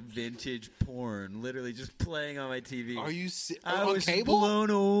was just like vintage porn, literally just playing on my TV. Are you I on was cable? blown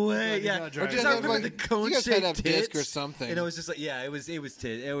away. you Yeah, gotta drive because it. I Or do you remember guys the have, cone you guys had to have shaped disc tits, or something. and it was just like, yeah, it was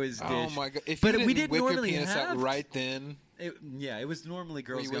tit. It was dish. Oh my god! If But you we didn't didn't whip your normally penis out have- right then. It was normally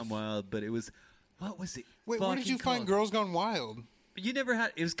Girls you Gone with- Wild, but it was what was it? Wait, where did fucking you find called? Girls Gone Wild? You never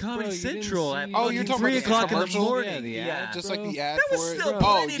had. It was Comedy Bro, you didn't Central see- at Oh, you're fucking talking 3 about the o'clock in the commercial? morning. Yeah, the ad, Just bro. like the ad That was for it. still Oh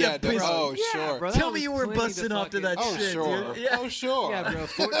plenty yeah, to push. oh Yeah, sure. bro. Tell That me you was were plenty to busting off to that Oh shit, sure. dude. Yeah. Oh sure. Yeah, bro.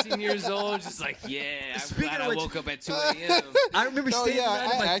 14 years old, just like yeah. I'm Speaking glad of I which- woke up at 2 a.m. I remember Oh staying yeah, the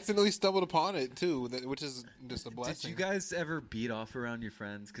night at I my accidentally stumbled upon it too, which is just a Did blessing. you guys ever beat off around your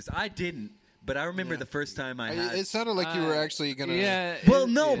friends? Because I didn't, but I remember the first time I had. It sounded like you were actually gonna. Yeah. well,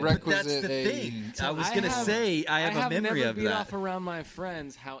 no, yeah. but that's Requisite the a- thing. I was I gonna have- say I have a memory never of beat that. off around my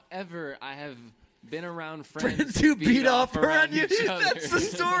friends. However, I have been around friends, Friends who beat off around you. each other. That's the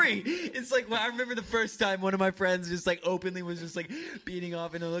story. It's like, well, I remember the first time one of my friends just like openly was just like beating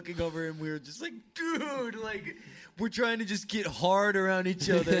off and looking over, and we were just like, dude, like we're trying to just get hard around each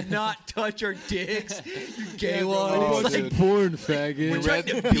other, not touch our dicks. You gay one. Oh, It's like, dude. porn, faggot. You trying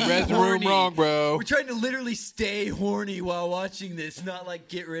read, to be you read the room horny. wrong, bro. we're trying to literally stay horny while watching this, not like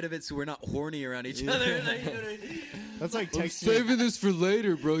get rid of it so we're not horny around each other. Like, you know what I mean? That's like texting. this for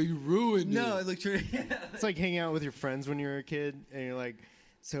later, bro. You ruined No, it looked really. It's like hanging out with your friends when you were a kid, and you're like,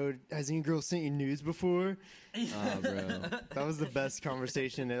 "So, has any girl sent you nudes before?" Oh, bro. That was the best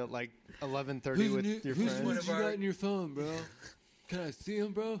conversation at like 11:30 with your one friends. of our- in your phone, bro? Can I see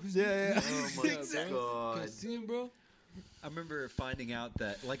him, bro? Yeah, Oh my god! see him, bro? I remember finding out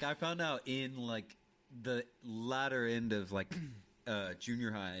that, like, I found out in like the latter end of like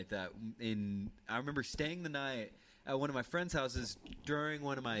junior high that I remember staying the night at one of my friends' houses during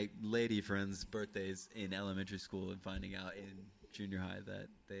one of my lady friends' birthdays in elementary school, and finding out in junior high that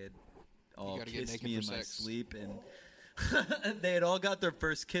they had all gotta get kissed naked me for in my sex. sleep, and they had all got their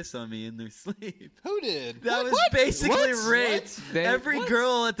first kiss on me in their sleep. Who did? That was basically rape. Every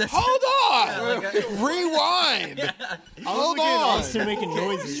girl at the Hold on. Yeah, Rewind. Hold Look at on. Austin making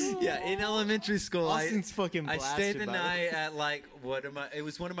noises. Yeah, in elementary school, Austin's fucking I blasted stayed the by night at like it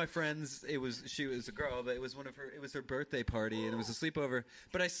was one of my friends. She was a girl, but it was her birthday party, and it was a sleepover.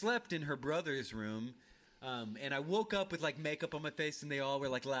 But I slept in her brother's room. And I woke up with like makeup on my face, and they all were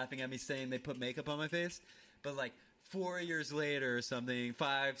like laughing at me, saying they put makeup on my face. But like 4 years later or something,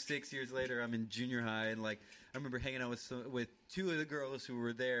 5, 6 years later, I'm in junior high, and like I remember hanging out with two of the girls who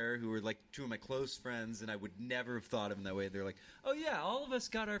were there, who were like two of my close friends, and I would never have thought of them that way. They're like, "Oh yeah, all of us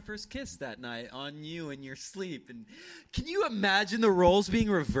got our first kiss that night on you in your sleep." And can you imagine the roles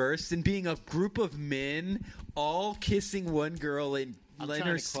being reversed and being a group of men all kissing one girl and letting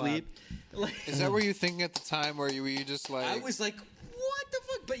her sleep? Like, Is that what you were thinking at the time, were you just like? I was like, "What the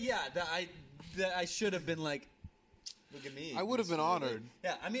fuck?" But yeah, I should have been like, "Look at me." I would have been honored.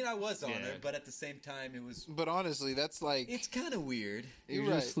 Yeah, I mean, I was honored, but at the same time, it was. But honestly, that's like. It's kind of weird. You're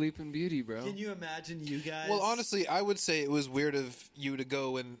You're just right. Sleeping Beauty, bro. Can you imagine you guys? Well, honestly, I would say it was weird of you to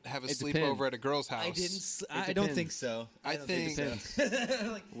go and have a It sleepover depends. at a girl's house. I didn't. I It don't depends. think so. I don't think- so.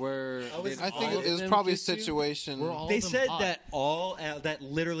 Like, Where I was- did I all think of it was them probably a kiss you? situation. We're all they of them said hot. that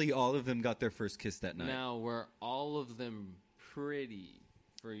literally all of them got their first kiss that night. Now, were all of them pretty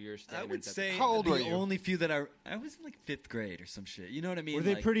for your standards? I would at the say How old the were you? only few that I was in like 5th grade or some shit. You know what I mean? Were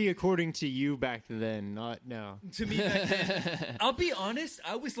they Like, pretty according to you back then? Not now. to me back then? I'll be honest.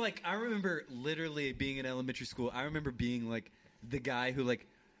 I was like, I remember literally being in elementary school. I remember being like the guy who like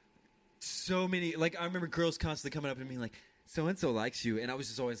so many like I remember girls constantly coming up to me like, so and so likes you, and I was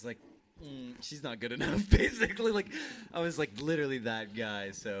just always like, she's not good enough. Basically, like I was like literally that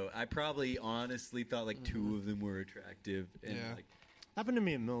guy. So I probably honestly thought like 2 of them were attractive. And Yeah. like, Happened to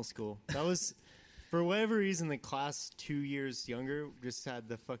me in middle school. That was, for whatever reason, the class 2 years younger just had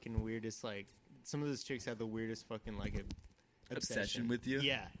the fucking weirdest, like, some of those chicks had the weirdest fucking, like, obsession with you.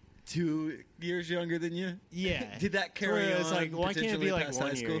 Yeah. 2 years younger than you. Yeah. Did that carry Where it's on? like, why can't it be potentially like past 1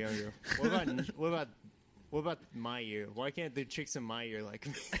 high year school? younger? What about my year? Why can't the chicks in my year like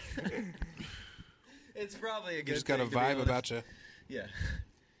me? It's probably a good. You just got a thing, to be vibe honest. about you. Yeah.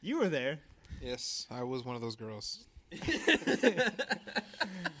 You were there. Yes, I was one of those girls. I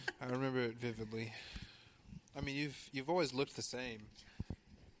remember it vividly. I mean, you've always looked the same.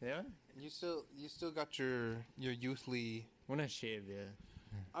 Yeah. You still got your youthly. When I shaved, yeah.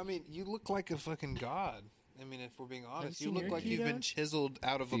 I mean, you look like a fucking god. I mean, if we're being honest, you seen look your like you've kid, been Dad? chiseled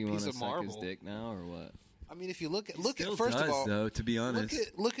out of Do a you piece want to of suck marble. his dick now or what? I mean, if you look at Still first does, of all, though, to be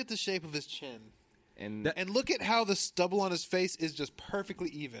honest, look at the shape of his chin, And and look at how the stubble on his face is just perfectly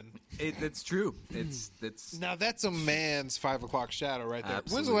even. it's true. It's Now that's a man's 5 o'clock shadow right there.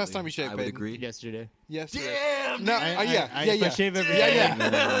 When's the absolutely. last time you shaved? I would Peyton? agree. Yesterday. Yesterday. Damn. No, dude. yeah. If I shave every day.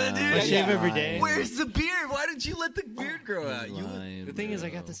 Yeah. If I shave every day. Where's the beard? Why didn't you let the beard grow out? You lying, The thing is, I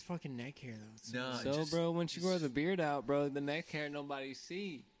bro. got this fucking neck hair though. no, So, just- bro, once you grow the beard out, bro, the neck hair nobody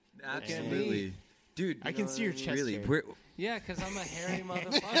see. absolutely, dude. I can see your chest Really, hair. we're, Yeah, because I'm a hairy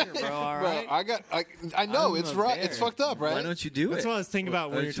motherfucker, bro. All Bro, right. I know I'm it's a right. bear. It's fucked up, right? why don't you do That's it? what I was thinking about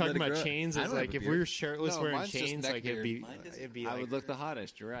Why when don't you're you let talking it about grow out? chains. I Is don't have like a if beard. we were shirtless No, wearing mine's just chains, neck like beard. it'd be I like would look the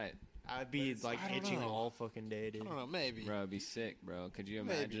hottest. You're right, I'd be like I don't itching know. all fucking day, dude. I don't know, maybe. bro. It'd be sick, bro. Could you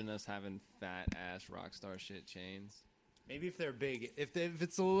Maybe. imagine us having fat ass rock star shit chains? Maybe if they're big, if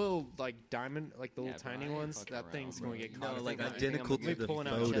it's a little like diamond, like the Yeah, little bro, tiny I ain't ones, fucking that around, thing's bro. gonna get No, caught. like I think identical I'm to me the pulling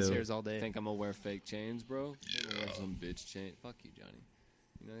out photo. chest hairs all day. Think I'm gonna wear fake chains, bro? I'm gonna wear some bitch chain. Fuck you, Johnny.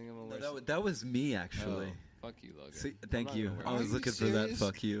 You know, think I'm gonna wear some- That was me actually. Oh, fuck you, Logan. See, I'm thank not you. gonna wear I Are was you looking for that. serious?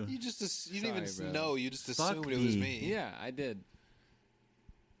 Fuck you. You just you didn't Sorry, even bro. know. You just Fuck assumed it was me. me. Yeah, I did.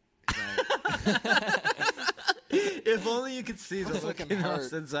 If only you could see the That look fucking in hurt.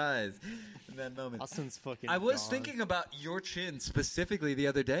 Austin's eyes in that moment. Austin's fucking. I was gone. thinking about your chin specifically the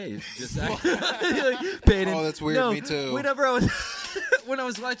other day. Just Peyton. Oh, that's weird. No, Me too. Whenever I was when I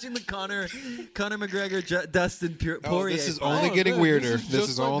was watching the Conor McGregor Dustin Oh, Poirier. this is fight. only getting weirder. This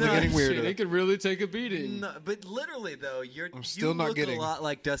is only getting weirder. It could really take a beating. No, but literally though, you still not look getting- a lot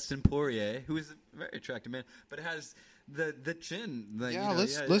like Dustin Poirier, who is a very attractive man, but has the chin. Like, Yeah, you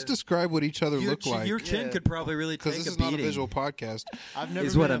know, let's describe what each other your look like. Your chin Yeah. could probably really take Because this a is not a beating. visual podcast. I've never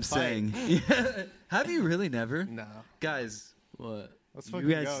is been what in a I'm fight. saying. Yeah. Have you really never? No. Guys, What? Let's you fucking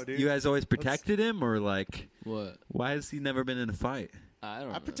guys, go, dude. you guys always protected him, or like, What? why has he never been in a fight? I don't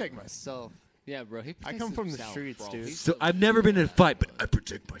know. I protect myself. Yeah, bro. He I come from the protects streets, himself, dude. bro. He's So I've never been in a fight, but I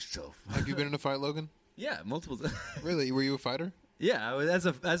protect myself. Have you been in a fight, Logan? Yeah, multiple times. Really? Were you a fighter? Yeah, as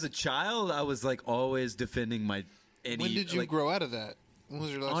a child, I was like always defending my. When did you like, grow out of that? When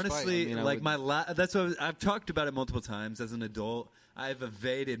was your last Honestly, fight? I mean, that's what I've talked about it multiple times. As an adult, I've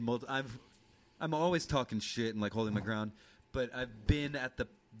evaded. I'm always talking shit and like holding my ground, but I've been at the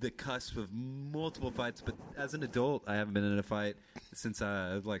cusp of multiple fights. But as an adult, I haven't been in a fight since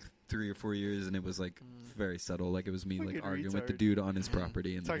like 3 or 4 years, and it was like very subtle. Like it was me like Fucking arguing with the retard. dude on his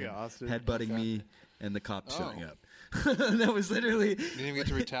property and Talking him Austin. headbutting me, and the cops Oh. showing up. That was literally. You didn't even get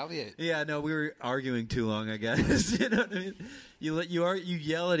to retaliate. Yeah, no, we were arguing too long. I guess you know what I mean. You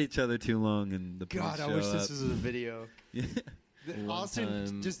yell at each other too long, and the police God, I show wish up. this was a video. Yeah.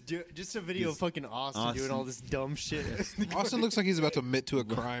 Austin, time- just a video of fucking Austin doing all this dumb shit. Austin looks like he's about to admit to a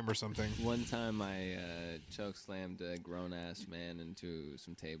crime or something. One time I choke slammed a grown ass man into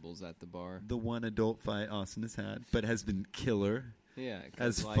some tables at the bar. The one adult fight Austin has had, but has been killer. Yeah,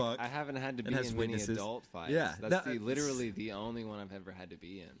 'cause, As like, fuck. I haven't had to and be has in many witnesses. adult fights. Yeah, that's that- literally the only one I've ever had to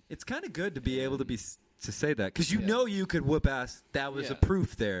be in. It's kind of good to be able to say that because you Yeah. know you could whoop ass. That was Yeah. a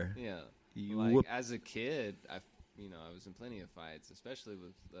proof there. Yeah, You like whoop- as a kid, I was in plenty of fights, especially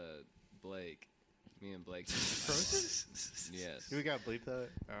with Blake. Me and Blake. Yes. Do we got bleep that?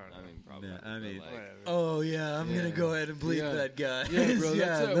 I don't know. I mean, probably. Yeah, I but, mean- like, Whatever. Oh yeah, I'm Yeah. gonna go ahead and bleep Yeah. that guy. yeah, bro,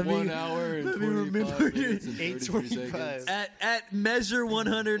 that's at let 1 me- hour and let me 25 remember minutes and 33 8:25. seconds. At measure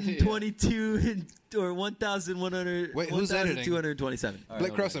 122 or 1,100. Wait, who's editing? 1,227. All right,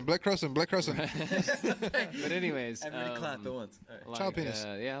 Black Crossing, Black Crossing, Black Crossing. But anyways, Everybody clap at once. All right. like, Child penis.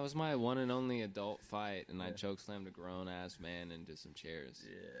 yeah, it was my one and only adult fight, and I choke slammed a grown ass man into some chairs.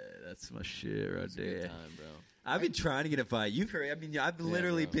 Yeah, that's my shit right It's a good there. time, bro. I've been trying to get a fight. You've heard. I mean, I've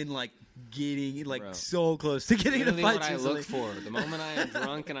literally bro. been like getting like Bro. so close to getting in a Literally fight. what I recently. look for. The moment I am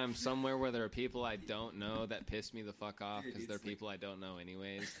drunk and I'm somewhere where there are people I don't know that piss me the fuck off because they're people I don't know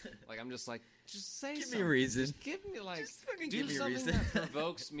anyways. Like I'm just like, just say Give me a something. reason. Just give me like, Just fucking do give me a something reason. that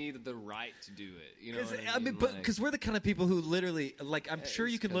provokes me the right to do it. You know what I mean, Like, because we're the kind of people who literally, like, I'm sure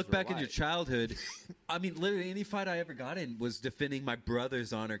It's you can 'cause look we're back in your white. childhood. I mean, literally, any fight I ever got in was defending my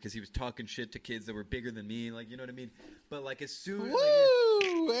brother's honor because he was talking shit to kids that were bigger than me. Like, you know what I mean? But like, as soon as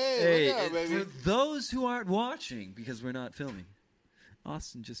Woo! Hey, look out, for baby. those who aren't watching because we're not filming,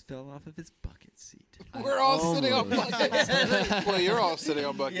 Austin just fell off of his bucket seat. We're all sitting on buckets. Well, you're all sitting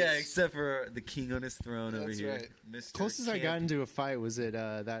on buckets. Yeah, except for the king on his throne over That's here. right. Mr. Closest I Camp. got into a fight was at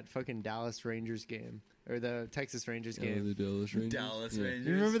that fucking Dallas Rangers game or the Texas Rangers game. the Dallas Rangers. Dallas Yeah. Rangers.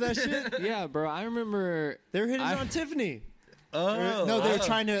 You remember that shit? Yeah, bro. I remember. They were hitting I- on Tiffany. Oh, No, they were oh.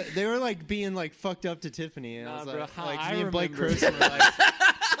 trying to. They were like being like fucked up to Tiffany, and I Nah, was bro, like, how like I me and Blake remember- Crowson were like,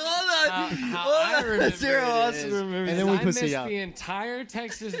 Hold on. How Hold I on. remember Zero it Austin is- remembers. And then is we I pussy missed out. the entire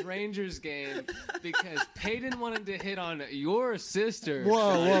Texas Rangers game because Peyton wanted to hit on your sister. whoa,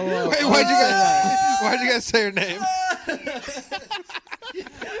 whoa, whoa. Wait, why'd you guys say her name? Wait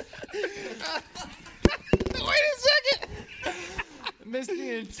a second. Missed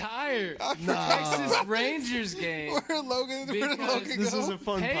the entire Texas Rangers game Where Logan because This go? is a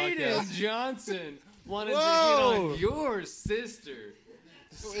fun Peyton podcast. Johnson wanted Whoa. to hit on your sister.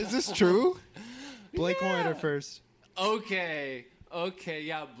 Is this true? Blake wanted her first. Okay,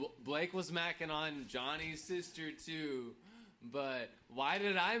 yeah, Blake was macking on Johnny's sister too, but why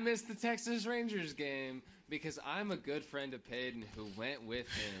did I miss the Texas Rangers game? Because I'm a good friend of Peyton who went with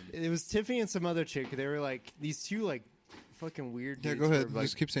him. It was Tiffany and some other chick. They were like these two like fucking weird. Yeah, dudes go were, ahead. Like,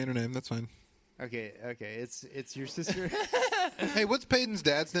 Just keep saying her name. That's fine. okay. It's your sister. Hey, what's Peyton's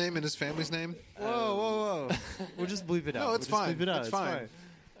dad's name and his family's name? Whoa. We'll just bleep it out. No, it's We'll just fine. Bleep it out. It's fine.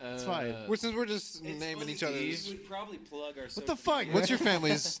 It's fine. Since we're just naming each other's. We'd probably plug our. What the fuck? What's your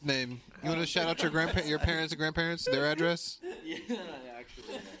family's name? You want to shout out your parents and grandparents, their address? Yeah,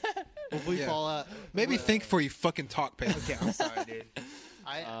 actually. We'll bleep Yeah. all out. Maybe think before you fucking talk, Peyton. Okay, I'm sorry, dude.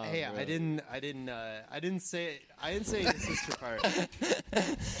 Hey, bro. I didn't say the sister part.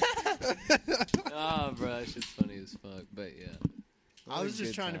 Oh, bro, that shit's funny as fuck. But yeah, I was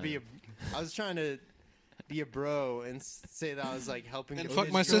just Good trying to be time. a bro and say that I was like helping. And the fuck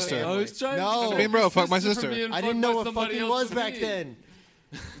my family. sister. I was trying No. to Being bro, fuck my sister sister. from being I fucked didn't by know what somebody fucking else was but back me. then.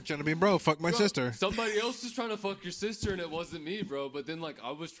 Trying to be bro, fuck my Bro, sister. Somebody else was trying to fuck your sister, and it wasn't me, bro. But then, like,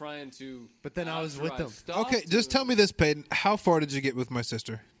 I was trying to. But then I was after with them. stopped Okay, just tell me this, Peyton. How far did you get with my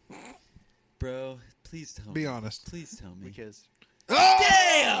sister? Bro, please tell me. Be honest. Please tell me. Because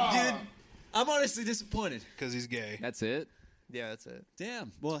Damn, dude. I'm honestly disappointed. Because he's gay. That's it. yeah, that's it.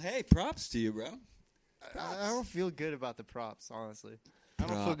 Damn. Well, hey, props to you, bro. I don't feel good about the props, honestly. I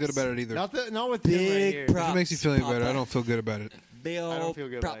don't feel good about it either. Not with him right Big here. props. If it makes you feel any better, Papa. I don't feel good about it. Big I don't old feel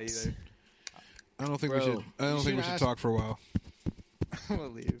good props. about it either. I don't think Bro, we should. I don't you think we should should ask- talk for a while. I'm gonna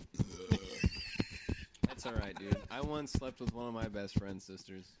leave. That's all right, dude. I once slept with one of my best friend's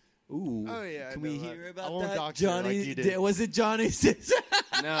sisters. Ooh. Oh, yeah, I Can we know that. hear I about won't that? dox her like Johnny, you did. was it Johnny's sister?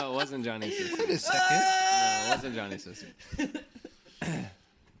 No, it wasn't Johnny's sister. Wait a second. No, it wasn't Johnny's sister.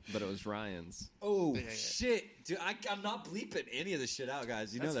 But it was Ryan's. Oh shit, dude! I'm not bleeping any of this shit out,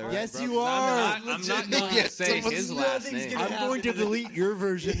 guys. You know that, right? Yes, Bro, you 'cause are. I'm not going to Yes, say someone's- his last nothing's name. gonna I'm going to delete your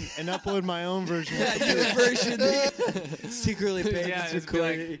version and upload my own version. Yeah, your version. Secretly paid Yeah, this it's be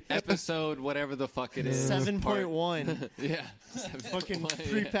like recording. episode whatever the fuck it is. 7.1. Yeah. Fucking 7.1,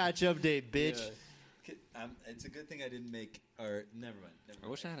 pre-patch update, bitch. It's a good thing I didn't make. Or never mind. I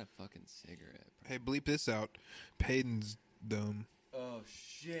wish I had a fucking cigarette. Hey, bleep this out. Peyton's dumb. Oh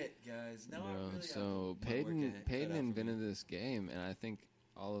shit, guys! Now I Bro, really so have my work Peyton cut out for me. invented this game, and I think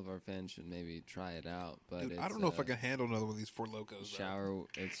all of our fans should maybe try it out. But Dude, it's, I don't know if I can handle another one of these Four Locos. though.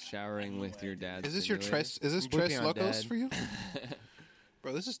 It's showering with your dad's. Is this your simulator. Tres? Is this I'm Tres whipping on Locos Dad. for you?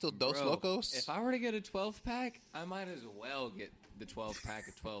 Bro, this is still Dos Bro, Locos. If I were to get a 12 pack, I might as well get the 12 pack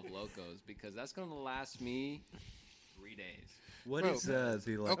of 12 Locos because that's going to last me 3 days. What Bro, is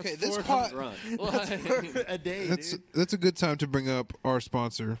the like? Okay, this 400 pot. run. A day, dude. That's a good time to bring up our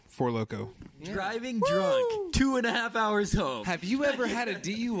sponsor, Four Loco. Driving drunk, 2.5 hours home. Have you ever had a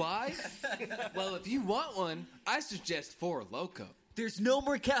DUI? Well, if you want one, I suggest Four Loco. There's no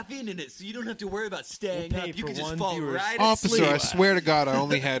more caffeine in it, so you don't have to worry about staying We'll pay up. You for can just one fall viewer. right Officer, I asleep. swear to God, I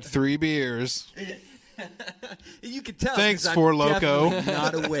only had 3 beers. You can tell. Thanks, 'cause I'm Four Loko. definitely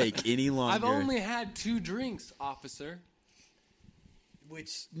not awake any longer. I've only had 2 drinks, officer.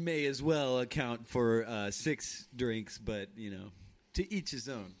 which may as well account for 6 drinks, but to each his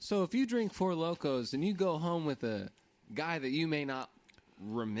own. So if you drink Four Locos and you go home with a guy that you may not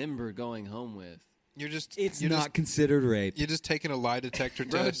remember going home with, It's you're not just, considered rape. you're just taking a lie detector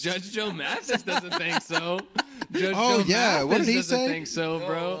bro, test. Judge Joe Mathis doesn't think so. Judge Oh, Joe yeah, what Mathis did he doesn't say? think so, bro.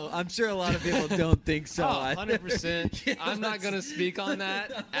 Well, I'm sure a lot of people don't think so. Oh, 100%. I'm not going to speak on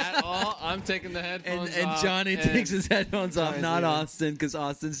that at all. I'm taking the And, headphones and off. Johnny and- takes his headphones off, Johnny's not here. Austin, because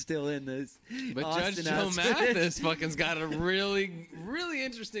Austin's still in this. But Austin Judge Joe asked- Mathis fucking's got a really, really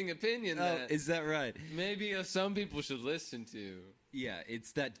interesting opinion Oh, that is that right? maybe some people should listen to. Yeah,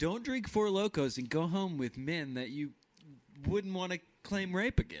 it's that don't drink Four Locos and go home with men that you wouldn't want to claim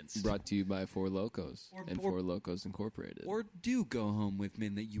rape against. Brought to you by Four Locos Or- and or- Four Locos Incorporated. Or do go home with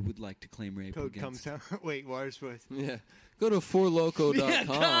men that you would like to claim rape Code against. comes out. Wait, water sports. yeah. Go to fourloco.com Yeah,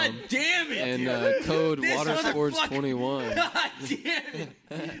 God damn it! and code This Watersports21. God damn it!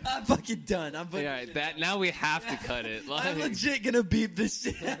 I'm fucking done. Yeah, that now we have to cut it. Like, I'm legit gonna beep this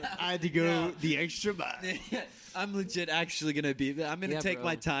shit. I had to go the extra mile. I'm legit actually gonna beep. I'm gonna Yeah, take bro.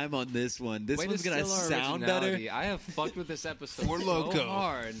 my time on this one. This way one's to gonna steal our sound better. originality. I have fucked with this episode Four so Loco.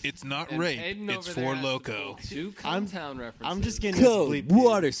 hard. It's not And rape. Hayden It's over there Four has to Loco. pull 2 I'm- Cometown references. I'm just getting this Code bleep. dude.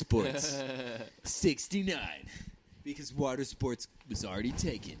 Water Sports 69 because Water Sports was already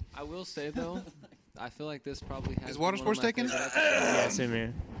taken. I will say though, I feel like this probably has Is been Water one of Sports my taken? favorite episodes. Yeah, same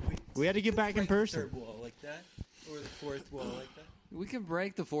here. We had to get back in person. Third wall like that, or the fourth wall like that. We can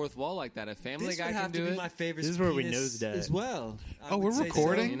break the 4th wall like that. A Family This Guy would can have to do be it. my favorite. This is where we penis nosedive. as well. I Oh, would we're say so.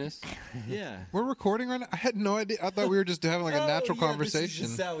 recording? Penis. Yeah. We're recording right now? I had no idea. I thought we were just having like a natural conversation.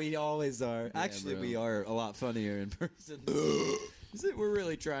 This is how we always are. Actually, bro. we are a lot funnier in person. We're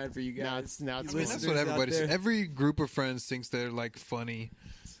really trying for you guys. Now it's I mean, that's listeners what out everybody says. there. Every group of friends thinks they're like funny.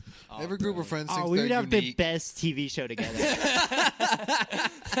 Every group of friends Oh, thinks we they're would have the unique. best TV show together.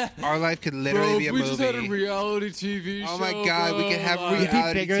 Our life could literally be a we movie. just had a reality TV show. Oh my God, we bro. could have Like, We'd be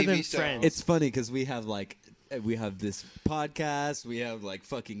reality bigger TV than show. Friends. It's funny because we have this podcast. We have like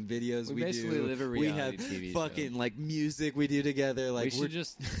fucking videos. We We basically do. live a We reality have TV fucking show. like music we do together. Like we we're should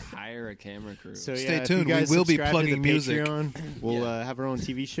just hire a camera crew. So Stay yeah, if tuned. you We guys will be subscribe to plugging the music. Patreon, we'll Yeah. have our own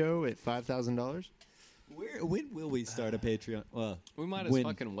TV show at $5,000. when will we start a Patreon? Well, we might as when-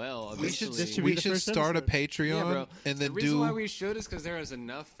 fucking well. We should, eventually. should be we the should first start a episode. Patreon Yeah, bro. and then the reason do. why we should is because there is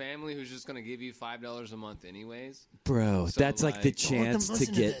enough family who's just going to give you $5 a month anyways. Bro, So, that's like the like- chance to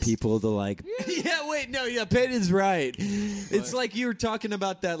listen to get this. people to like. Yeah, wait, no, yeah, Peyton's right. It's like you were talking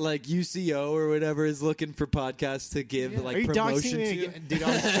about that, like UCO or whatever is looking for podcasts to give like Are you promotion doxing me to. again? Dude, I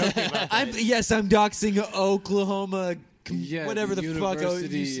was joking about that. I'm doxing Oklahoma, Yeah, whatever the fuck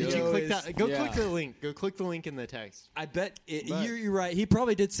University UCO Did you click is. that? Go Yeah. click the link. Go click the link in the text. I bet But- you're right. He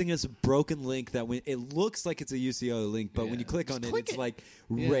probably did sing us a broken link that when it looks like it's a UCO link, but when Yeah. you click on it, click it's it. like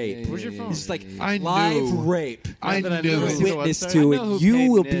rape. Where's your phone? It's just like I live knew. rape. I Now that I've knew never it. seen the Witness website. to I know who it. You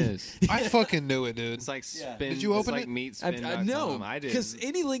Peyton will be. is. I fucking knew it, dude. It's like spin. Did you open it's it? like meatspin.com. No, I did. because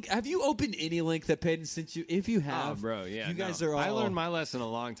any link. Have you opened any link that Peyton sent you? If you have, Oh, bro, yeah. you guys no. are all. I learned my lesson a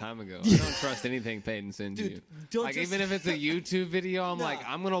long time ago. I don't trust anything Peyton sends Dude, you. don't like, just- even if it's a YouTube video, I'm No. like,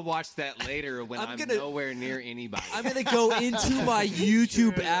 I'm going to watch that later when I'm nowhere near anybody. I'm gonna go into my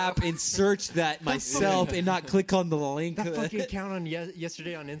YouTube app and search that myself and not click on the link. That fucking account on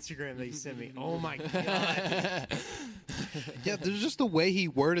yesterday on Instagram that you sent me. Oh my god! Yeah, there's just the way he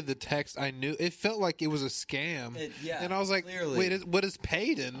worded the text. I knew it felt like it was a scam, yeah, and I was like, clearly. "Wait, what is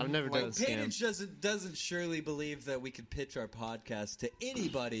Peyton?" I've never done a scam. Peyton doesn't surely believe that we could pitch our podcast to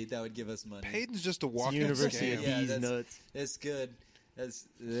anybody that would give us money. Peyton's just a It's walking University of scam. Yeah, Bees that's- nuts. That's good.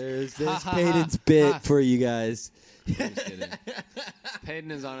 There's Peyton's bit for you guys. I'm just kidding.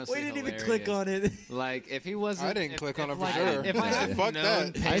 Peyton is honestly We didn't even hilarious. click on it. Like, if he wasn't... I didn't if- click if, on it for like, sure. If I had Fuck known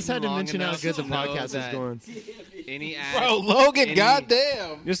that. Peyton I just had to long mention how enough good the to know podcast is that going. Any ad... Bro, Logan, any-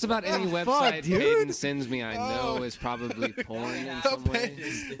 goddamn. Just about any fuck, website dude? Peyton sends me, I know is probably porn in some way.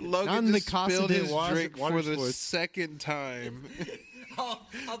 Not Logan in the just Casa spilled de his water- drink water for the sports. second time.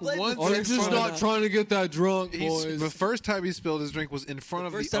 I'll blame Once the Or first just one not on- trying to get that drunk, The first time he spilled his drink was in front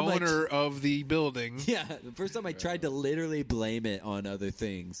of first the time I- owner of the building. Yeah, the first time I tried to literally blame it on other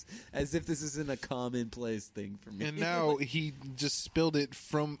things, as if this isn't a commonplace thing for me. And now he just spilled it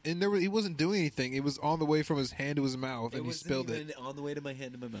and he wasn't doing anything. It was on the way from his hand to his mouth, it and he wasn't spilled even it. on the way to my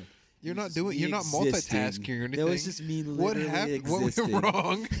hand to my mouth. You're It not was doing. just You're me not existing. multitasking or anything. That was just me What literally happened? What existing. went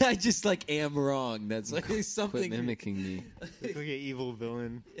wrong? I just like am wrong. That's like Quit something. mimicking me. Look like an evil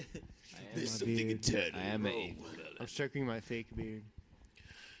villain. There's My something beard. internal. I am an evil. I'm stroking my fake beard.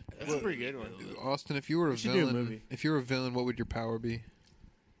 That's a pretty good one. Austin, if you were a should do a villain, movie. what would your power be?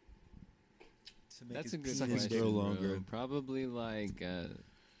 To make That's it a good suck question. his bro longer. Bro. Probably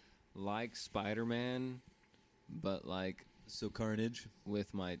like Spider-Man, but like So Carnage.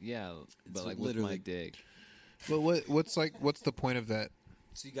 with my but It's like with my literally- dick. But what's the point of that?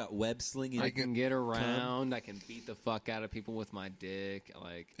 So you got web slinging. I can get around. I can beat the fuck out of people with my dick.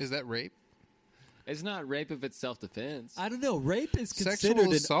 Like, Is that rape? it's not rape if it's self-defense. I don't know. Rape is Sexual considered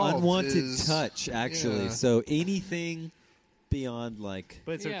an assault unwanted is- touch, actually. yeah. So anything beyond like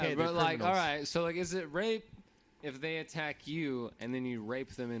But it's yeah, okay. but they're like, criminals. all right. So like, is it rape if they attack you and then you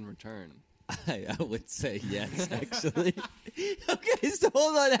rape them in return? I would say yes, actually. Okay, so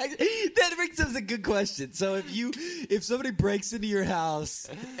hold on. That brings up a good question. So if somebody breaks into your house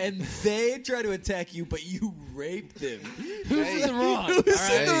and they try to attack you, but you rape them, Who's in the wrong? who's All in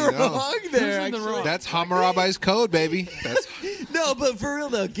right? the you go. wrong there? Who's in the actually? wrong? That's Hammurabi's code, baby. That's No, but for real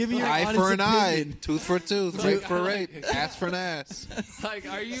though, give me your eye honest for an eye, opinion. tooth for a tooth, rape for rape, ass for an ass. Like,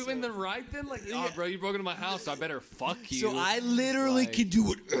 are you in the right then? Like, oh, bro, you broke into my house, so I better fuck you. So I literally Like- can do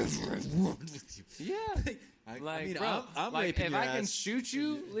whatever I want with you. Yeah. I Like, mean, bro, I'm like, raping if your I can ass. shoot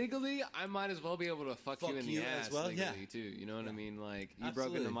you legally, I might as well be able to fuck you in the you ass as well, legally yeah. too. You know what I mean? Like, you broke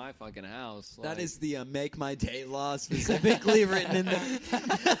Absolutely. into my fucking house. That like- is the Make My Day law specifically written in there.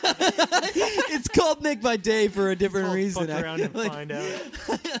 It's called Make My Day for a different I'll reason. fuck around and actually. find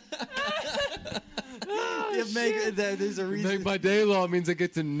out. There's a reason. Make my day law means I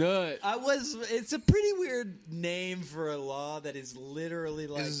get to nut. It's a pretty weird name for a law that is literally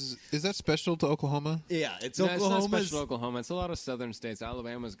like. Is that special to Oklahoma? Yeah, it's No, it's not Oklahoma's. special to Oklahoma. It's a lot of southern states.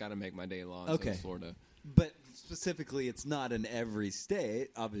 Alabama's got to make my day law. Okay. So Florida. But specifically, it's not in every state,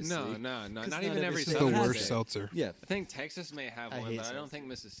 obviously. No, 'Cause not even every It's state the southern has worst it. state. seltzer. Yeah. I think Texas may have I one, hate but I don't seltzer. think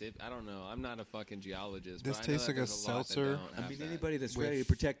Mississippi. I don't know. I'm not a fucking geologist. This but I know tastes that like a there's lot that seltzer. don't I have mean, that. anybody that's With- ready to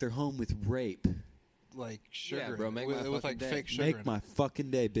protect their home with rape. Like sugar, Yeah, bro, in it, make with, my with fucking like day. fake sugar. Make in my it.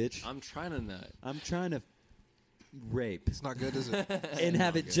 fucking day, bitch. I'm trying to nut. I'm trying to rape It's not good, is it? and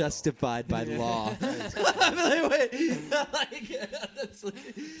have it justified by law. I'm like, wait. That's like,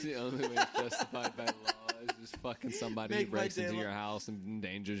 It's the only way it's justified by law is just fucking somebody who Make my breaks day into lo- your house and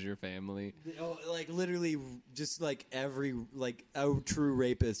endangers your family. like literally, just like every like a true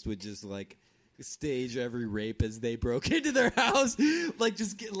rapist would just like stage every rape as they broke into their house, like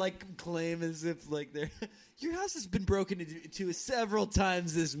just get like claim as if like they're. Your house has been broken into several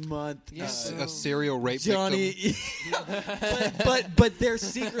times this month. Yeah. A serial rape Johnny, victim. but they're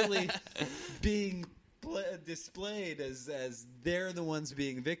secretly being displayed as they're the ones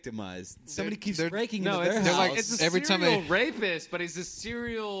being victimized. Somebody keeps they're- breaking No, into their it's, house. like- it's a every time serial they- rapist, but he's a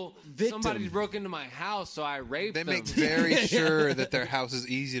serial Victim. Somebody broke into my house, so I raped They them. make very sure that their house is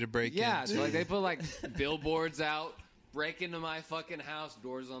easy to break yeah, into. so like they put like billboards out break into my fucking house,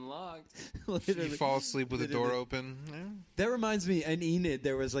 doors unlocked. You fall asleep with the door open. Yeah. That reminds me, in Enid,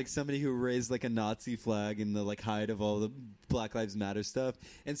 there was like somebody who raised like a Nazi flag in the like height of all the Black Lives Matter stuff,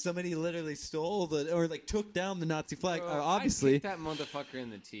 and somebody literally stole or like took down the Nazi flag. Bro, Obviously, I'd kick that motherfucker in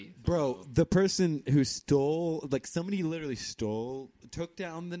the teeth. bro, the person who stole, like somebody literally took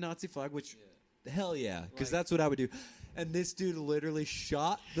down the Nazi flag, which hell yeah, because Like- that's what I would do. And this dude literally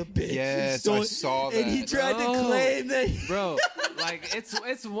shot the bitch. Yes, and stole I it, saw And he that. tried to Bro. claim that. Bro, like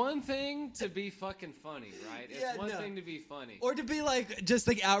it's one thing to be fucking funny, right? It's Yeah, one no. thing to be funny. Or to be like just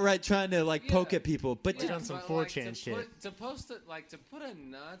like outright trying to like poke Yeah. at people, but Yeah, on some but, 4chan to shit. to post it, like to put a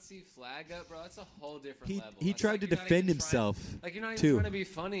Nazi flag up, bro. That's a whole different he level. he That's tried like to you're not defend even himself. Like you're not even too. trying to be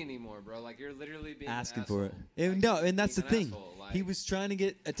funny anymore, bro. Like you're literally being Asking an for it. asshole. And Like, no, and that's the being an thing. asshole, like- He was trying to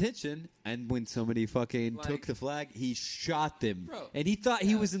get attention, and when somebody fucking Like- took the flag, he shot them, Bro, and he thought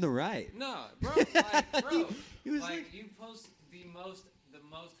he yeah. was in the right. No, bro. Like, bro. He was like, like- you post the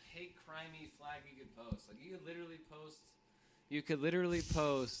most hate crimey flag you could post. Like you could literally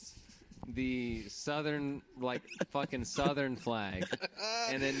post the southern, like fucking southern flag,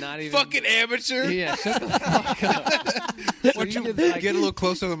 and then not even Fucking amateur. Yeah, shut the fuck up. So you could, like, Get a little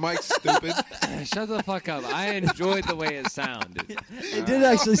closer to the mic, stupid. shut the fuck up. I enjoyed the way it sounded. It did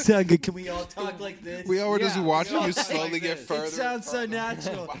actually sound good. Can we all talk like this? We all were just Yeah, watching we you all talk slowly like get this. further. It sounds so and further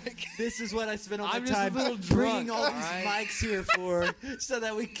natural. from the mic. This is what I spent all my I'm just a time little bringing drunk, all these alright? mics here for, so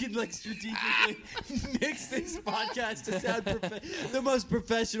that we can like strategically mix this podcast to sound the most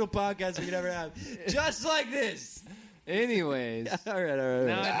professional podcast we could ever have, just like this. Anyways, All right.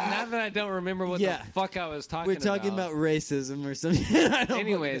 now that I don't remember what Yeah. the fuck I was talking We're talking about racism or something. I don't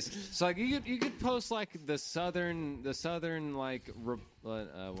Anyways, so like you could post like the southern like what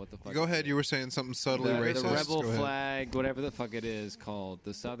the fuck? Go is ahead. it? You were saying something subtly the racist. rebel Go ahead. flag, whatever the fuck it is called,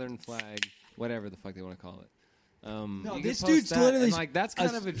 the southern flag, whatever the fuck they want to call it. No, you this could post dude's that, literally and, like that's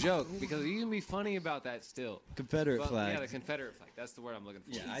kind a- of a joke because you can be funny about that still. Confederate But, flag. Yeah, the Confederate flag. That's the word I'm looking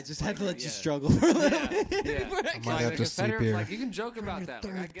for. Yeah, I just had to let you Yeah. struggle for a little bit. Yeah. might Like, have the to sleep Confederate here. flag, you can joke about that.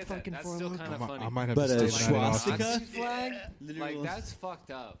 Like, I get that. That's still kind of funny. I might have But to a stay the night in swastika? Austin. Nazi flag, Literal- like that's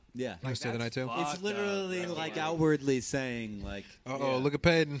fucked up. Yeah. You stay the night too. Fucked It's literally up, bro. like outwardly saying like Uh-oh, look at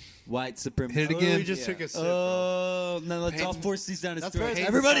Peyton. white supremacy. Hit it Oh, again. we just Yeah. took a sip. Oh, now let's all Peyton. force these down his That's throat. right.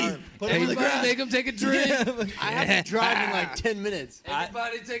 Everybody, Put him on the Everybody ground. make him take a drink. I have to drive in like 10 minutes.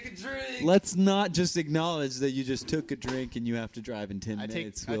 Everybody take a drink. Let's not just acknowledge that you just took a drink and you have to drive in 10 I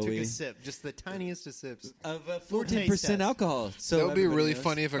minutes, took will we? a sip, just the tiniest of sips. Of Full taste 14% test. alcohol. So That would be everybody really knows.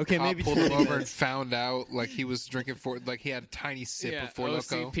 funny if a Okay, cop maybe pulled him 20 over and minutes. found out like he was drinking like he had a tiny sip Yeah, of Four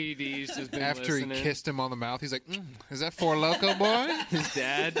Loko. OCPD's just been After listening. he kissed him on the mouth, he's like, "Is that Four Loko, boy? his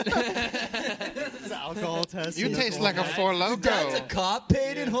dad. It's an alcohol test. You and taste alcohol like a test. Four That's a Loko." cop,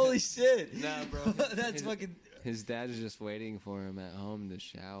 Peyton? Holy shit. Nah, bro. That's his, fucking... His dad is just waiting for him at home to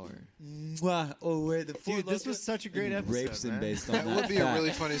shower. Mwah. Oh, wait. The Dude, this was such a great episode, rapes him man. based on That that would be a fact. really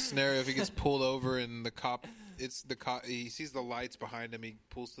funny scenario if he gets pulled over and the cop. It's the cop. He sees the lights behind him. He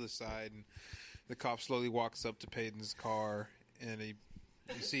pulls to the side, and the cop slowly walks up to Peyton's car, and you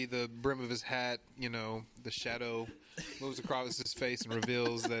see the brim of his hat. You know, the shadow moves across his face and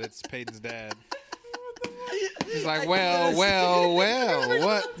reveals that it's Peyton's dad. He's like, well,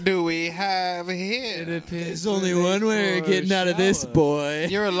 what do we have here? There's only one way of getting out of this, boy.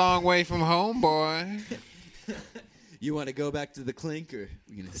 You're a long way from home, boy. You want to go back to the clinker?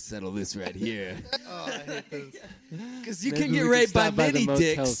 We're going to settle this right here. Oh, I hate this. Because you can get raped by many the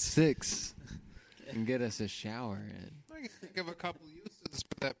dicks. Motel 6 and get us a shower in. I can think of a couple uses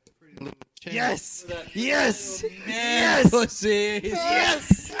for that pretty little chain. Yes! Yes! Yes! Pussies.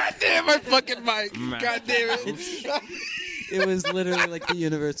 Yes! God damn my fucking mic. God damn it. It was literally like the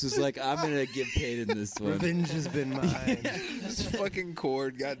universe was like, I'm going to get paid in this one. Revenge has been mine. This fucking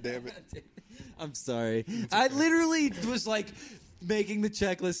cord. God damn it. I'm sorry. I literally was like making the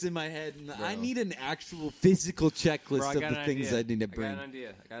checklist in my head, and I need an actual physical checklist Bro, I of got the an things idea. I need to I bring. got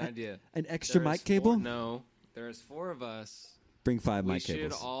an idea. An extra There's mic cable? No, there's 4 of us. Bring 5 We mic should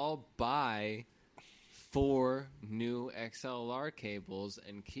cables. all buy 4 new XLR cables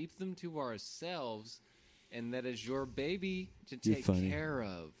and keep them to ourselves, and that is your baby to You're take funny. care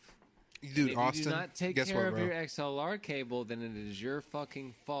of. Dude, if Austin, you do not take guess care what, of bro? your XLR cable, then it is your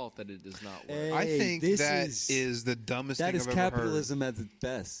fucking fault that it does not work. Hey, I think this that is- is the dumbest that thing is I've ever heard. capitalism at its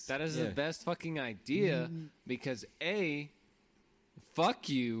best. That is Yeah. the best fucking idea because A, fuck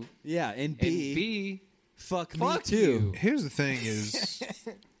you, Yeah, and and B, B, fuck me fuck too. you. Here's the thing is,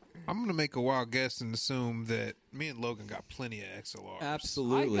 I'm gonna make a wild guess and assume that me and Logan got plenty of XLRs.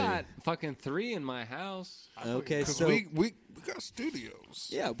 Absolutely. I got fucking 3 in my house. Okay, 'Cause so we got studios.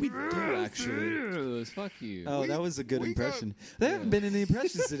 yeah, we do actually. Studios, fuck you. Oh, that was a good we impression. There haven't been any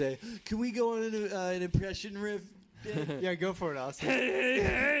impressions today. Can we go on an impression riff? Yeah, go for it, Austin.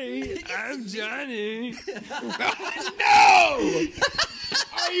 Hey, I'm Johnny. No!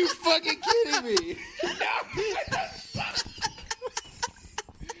 Are you fucking kidding me?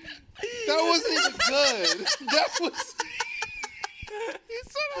 That wasn't even good. That was. You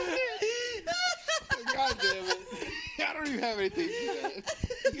son of a bitch. God damn it. I don't even have anything for that.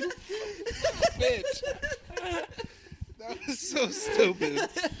 You bitch. That was so stupid.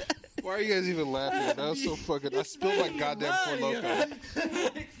 Why are you guys even laughing? That was so fucking. I spilled my goddamn Four Loko.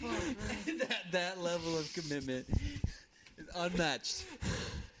 that level of commitment is unmatched.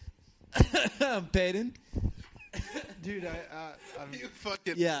 Peyton? Dude, You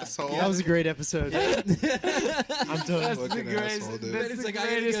fucking Yeah. asshole. that was a great episode. I'm totally. That's the Fucking greatest. asshole, dude. That's It's the like, I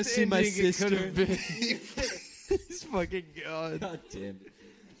gotta go greatest see my ending it could sister. have been. He's fucking god. God damn it.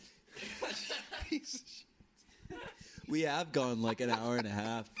 We have gone like an hour and a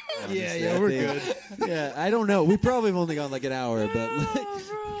half. honestly, Yeah, I we're think. Yeah, I don't know. We probably have only gone like an hour, but like,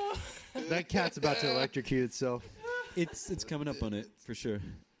 That cat's about to electrocute itself. it's coming up on it for sure.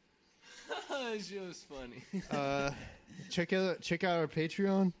 That shit was funny. Check out our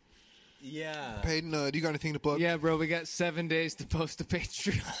Patreon. Yeah. Peyton, do you got anything to plug? Yeah, bro, we got 7 days to post a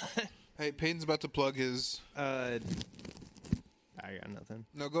Patreon. Hey, Peyton's about to plug his. I got nothing.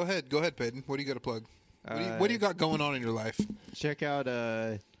 No, go ahead. Go ahead, Peyton. What do you got to plug? What do you got going on in your life? Check out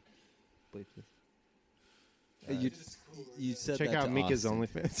You said check that out to Mika's Austin.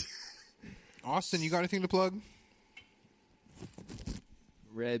 OnlyFans. Austin, you got anything to plug?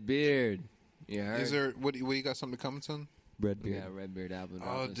 Red Beard. You heard? Is there what you got something coming, son? Red We beard. got a Red Beard album.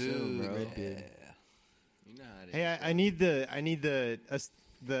 Oh, dropping soon, dude. bro. Redbeard. You know how it is. Hey, I need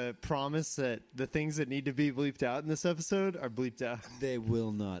the promise that the things that need to be bleeped out in this episode are bleeped out. They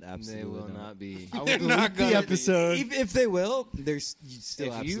will not. They Absolutely will not be. I will They're delete not the gonna- episode. If they will, there's you still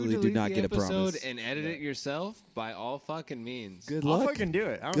If you absolutely delete do not the get a episode promise. and edit it yourself, by all fucking means. Good I'll luck. fucking do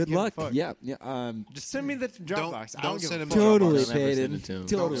it. I don't Good give a luck. fuck. Yeah. Just send me the Dropbox. I don't don't give send a him fuck. Totally, Don't ever Peyton. send it to him.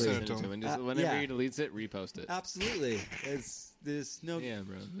 Totally. Don't send it to him. And just whenever yeah. he deletes it, repost it. Absolutely. There's no. Yeah,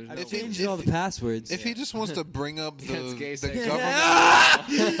 bro. There's I've no changed if- all the passwords. If he just wants to bring up That's gay the sex.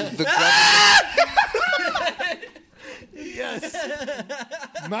 government, the government, Yes,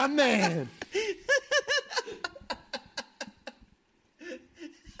 my man.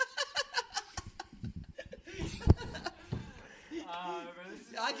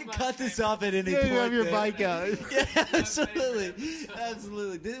 I can cut this off at any You point. have your man. bike out. Yeah, absolutely,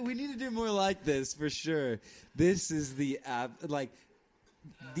 absolutely. We need to do more like this for sure. This is the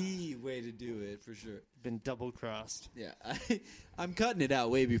the way to do it for sure. Been double crossed. Yeah, I'm cutting it out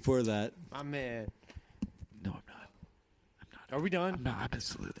way before that. My man. No, I'm not. Are we done? No, I'm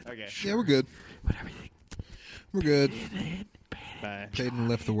absolutely. Okay. yeah, we're good. But everything We're good. Bye. Peyton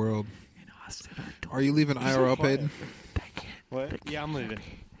left the world. in Austin are Are you leaving IRL, Peyton? What? Yeah, I'm leaving.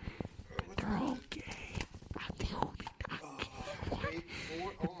 they're all gay. I'm the only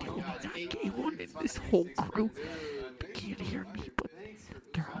not gay one in this whole group. You can't hear me, but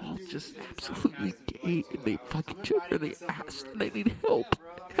they're all just absolutely gay, and they fucking children. They ask, and they need help.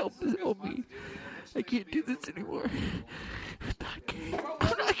 Help me. I can't do this anymore.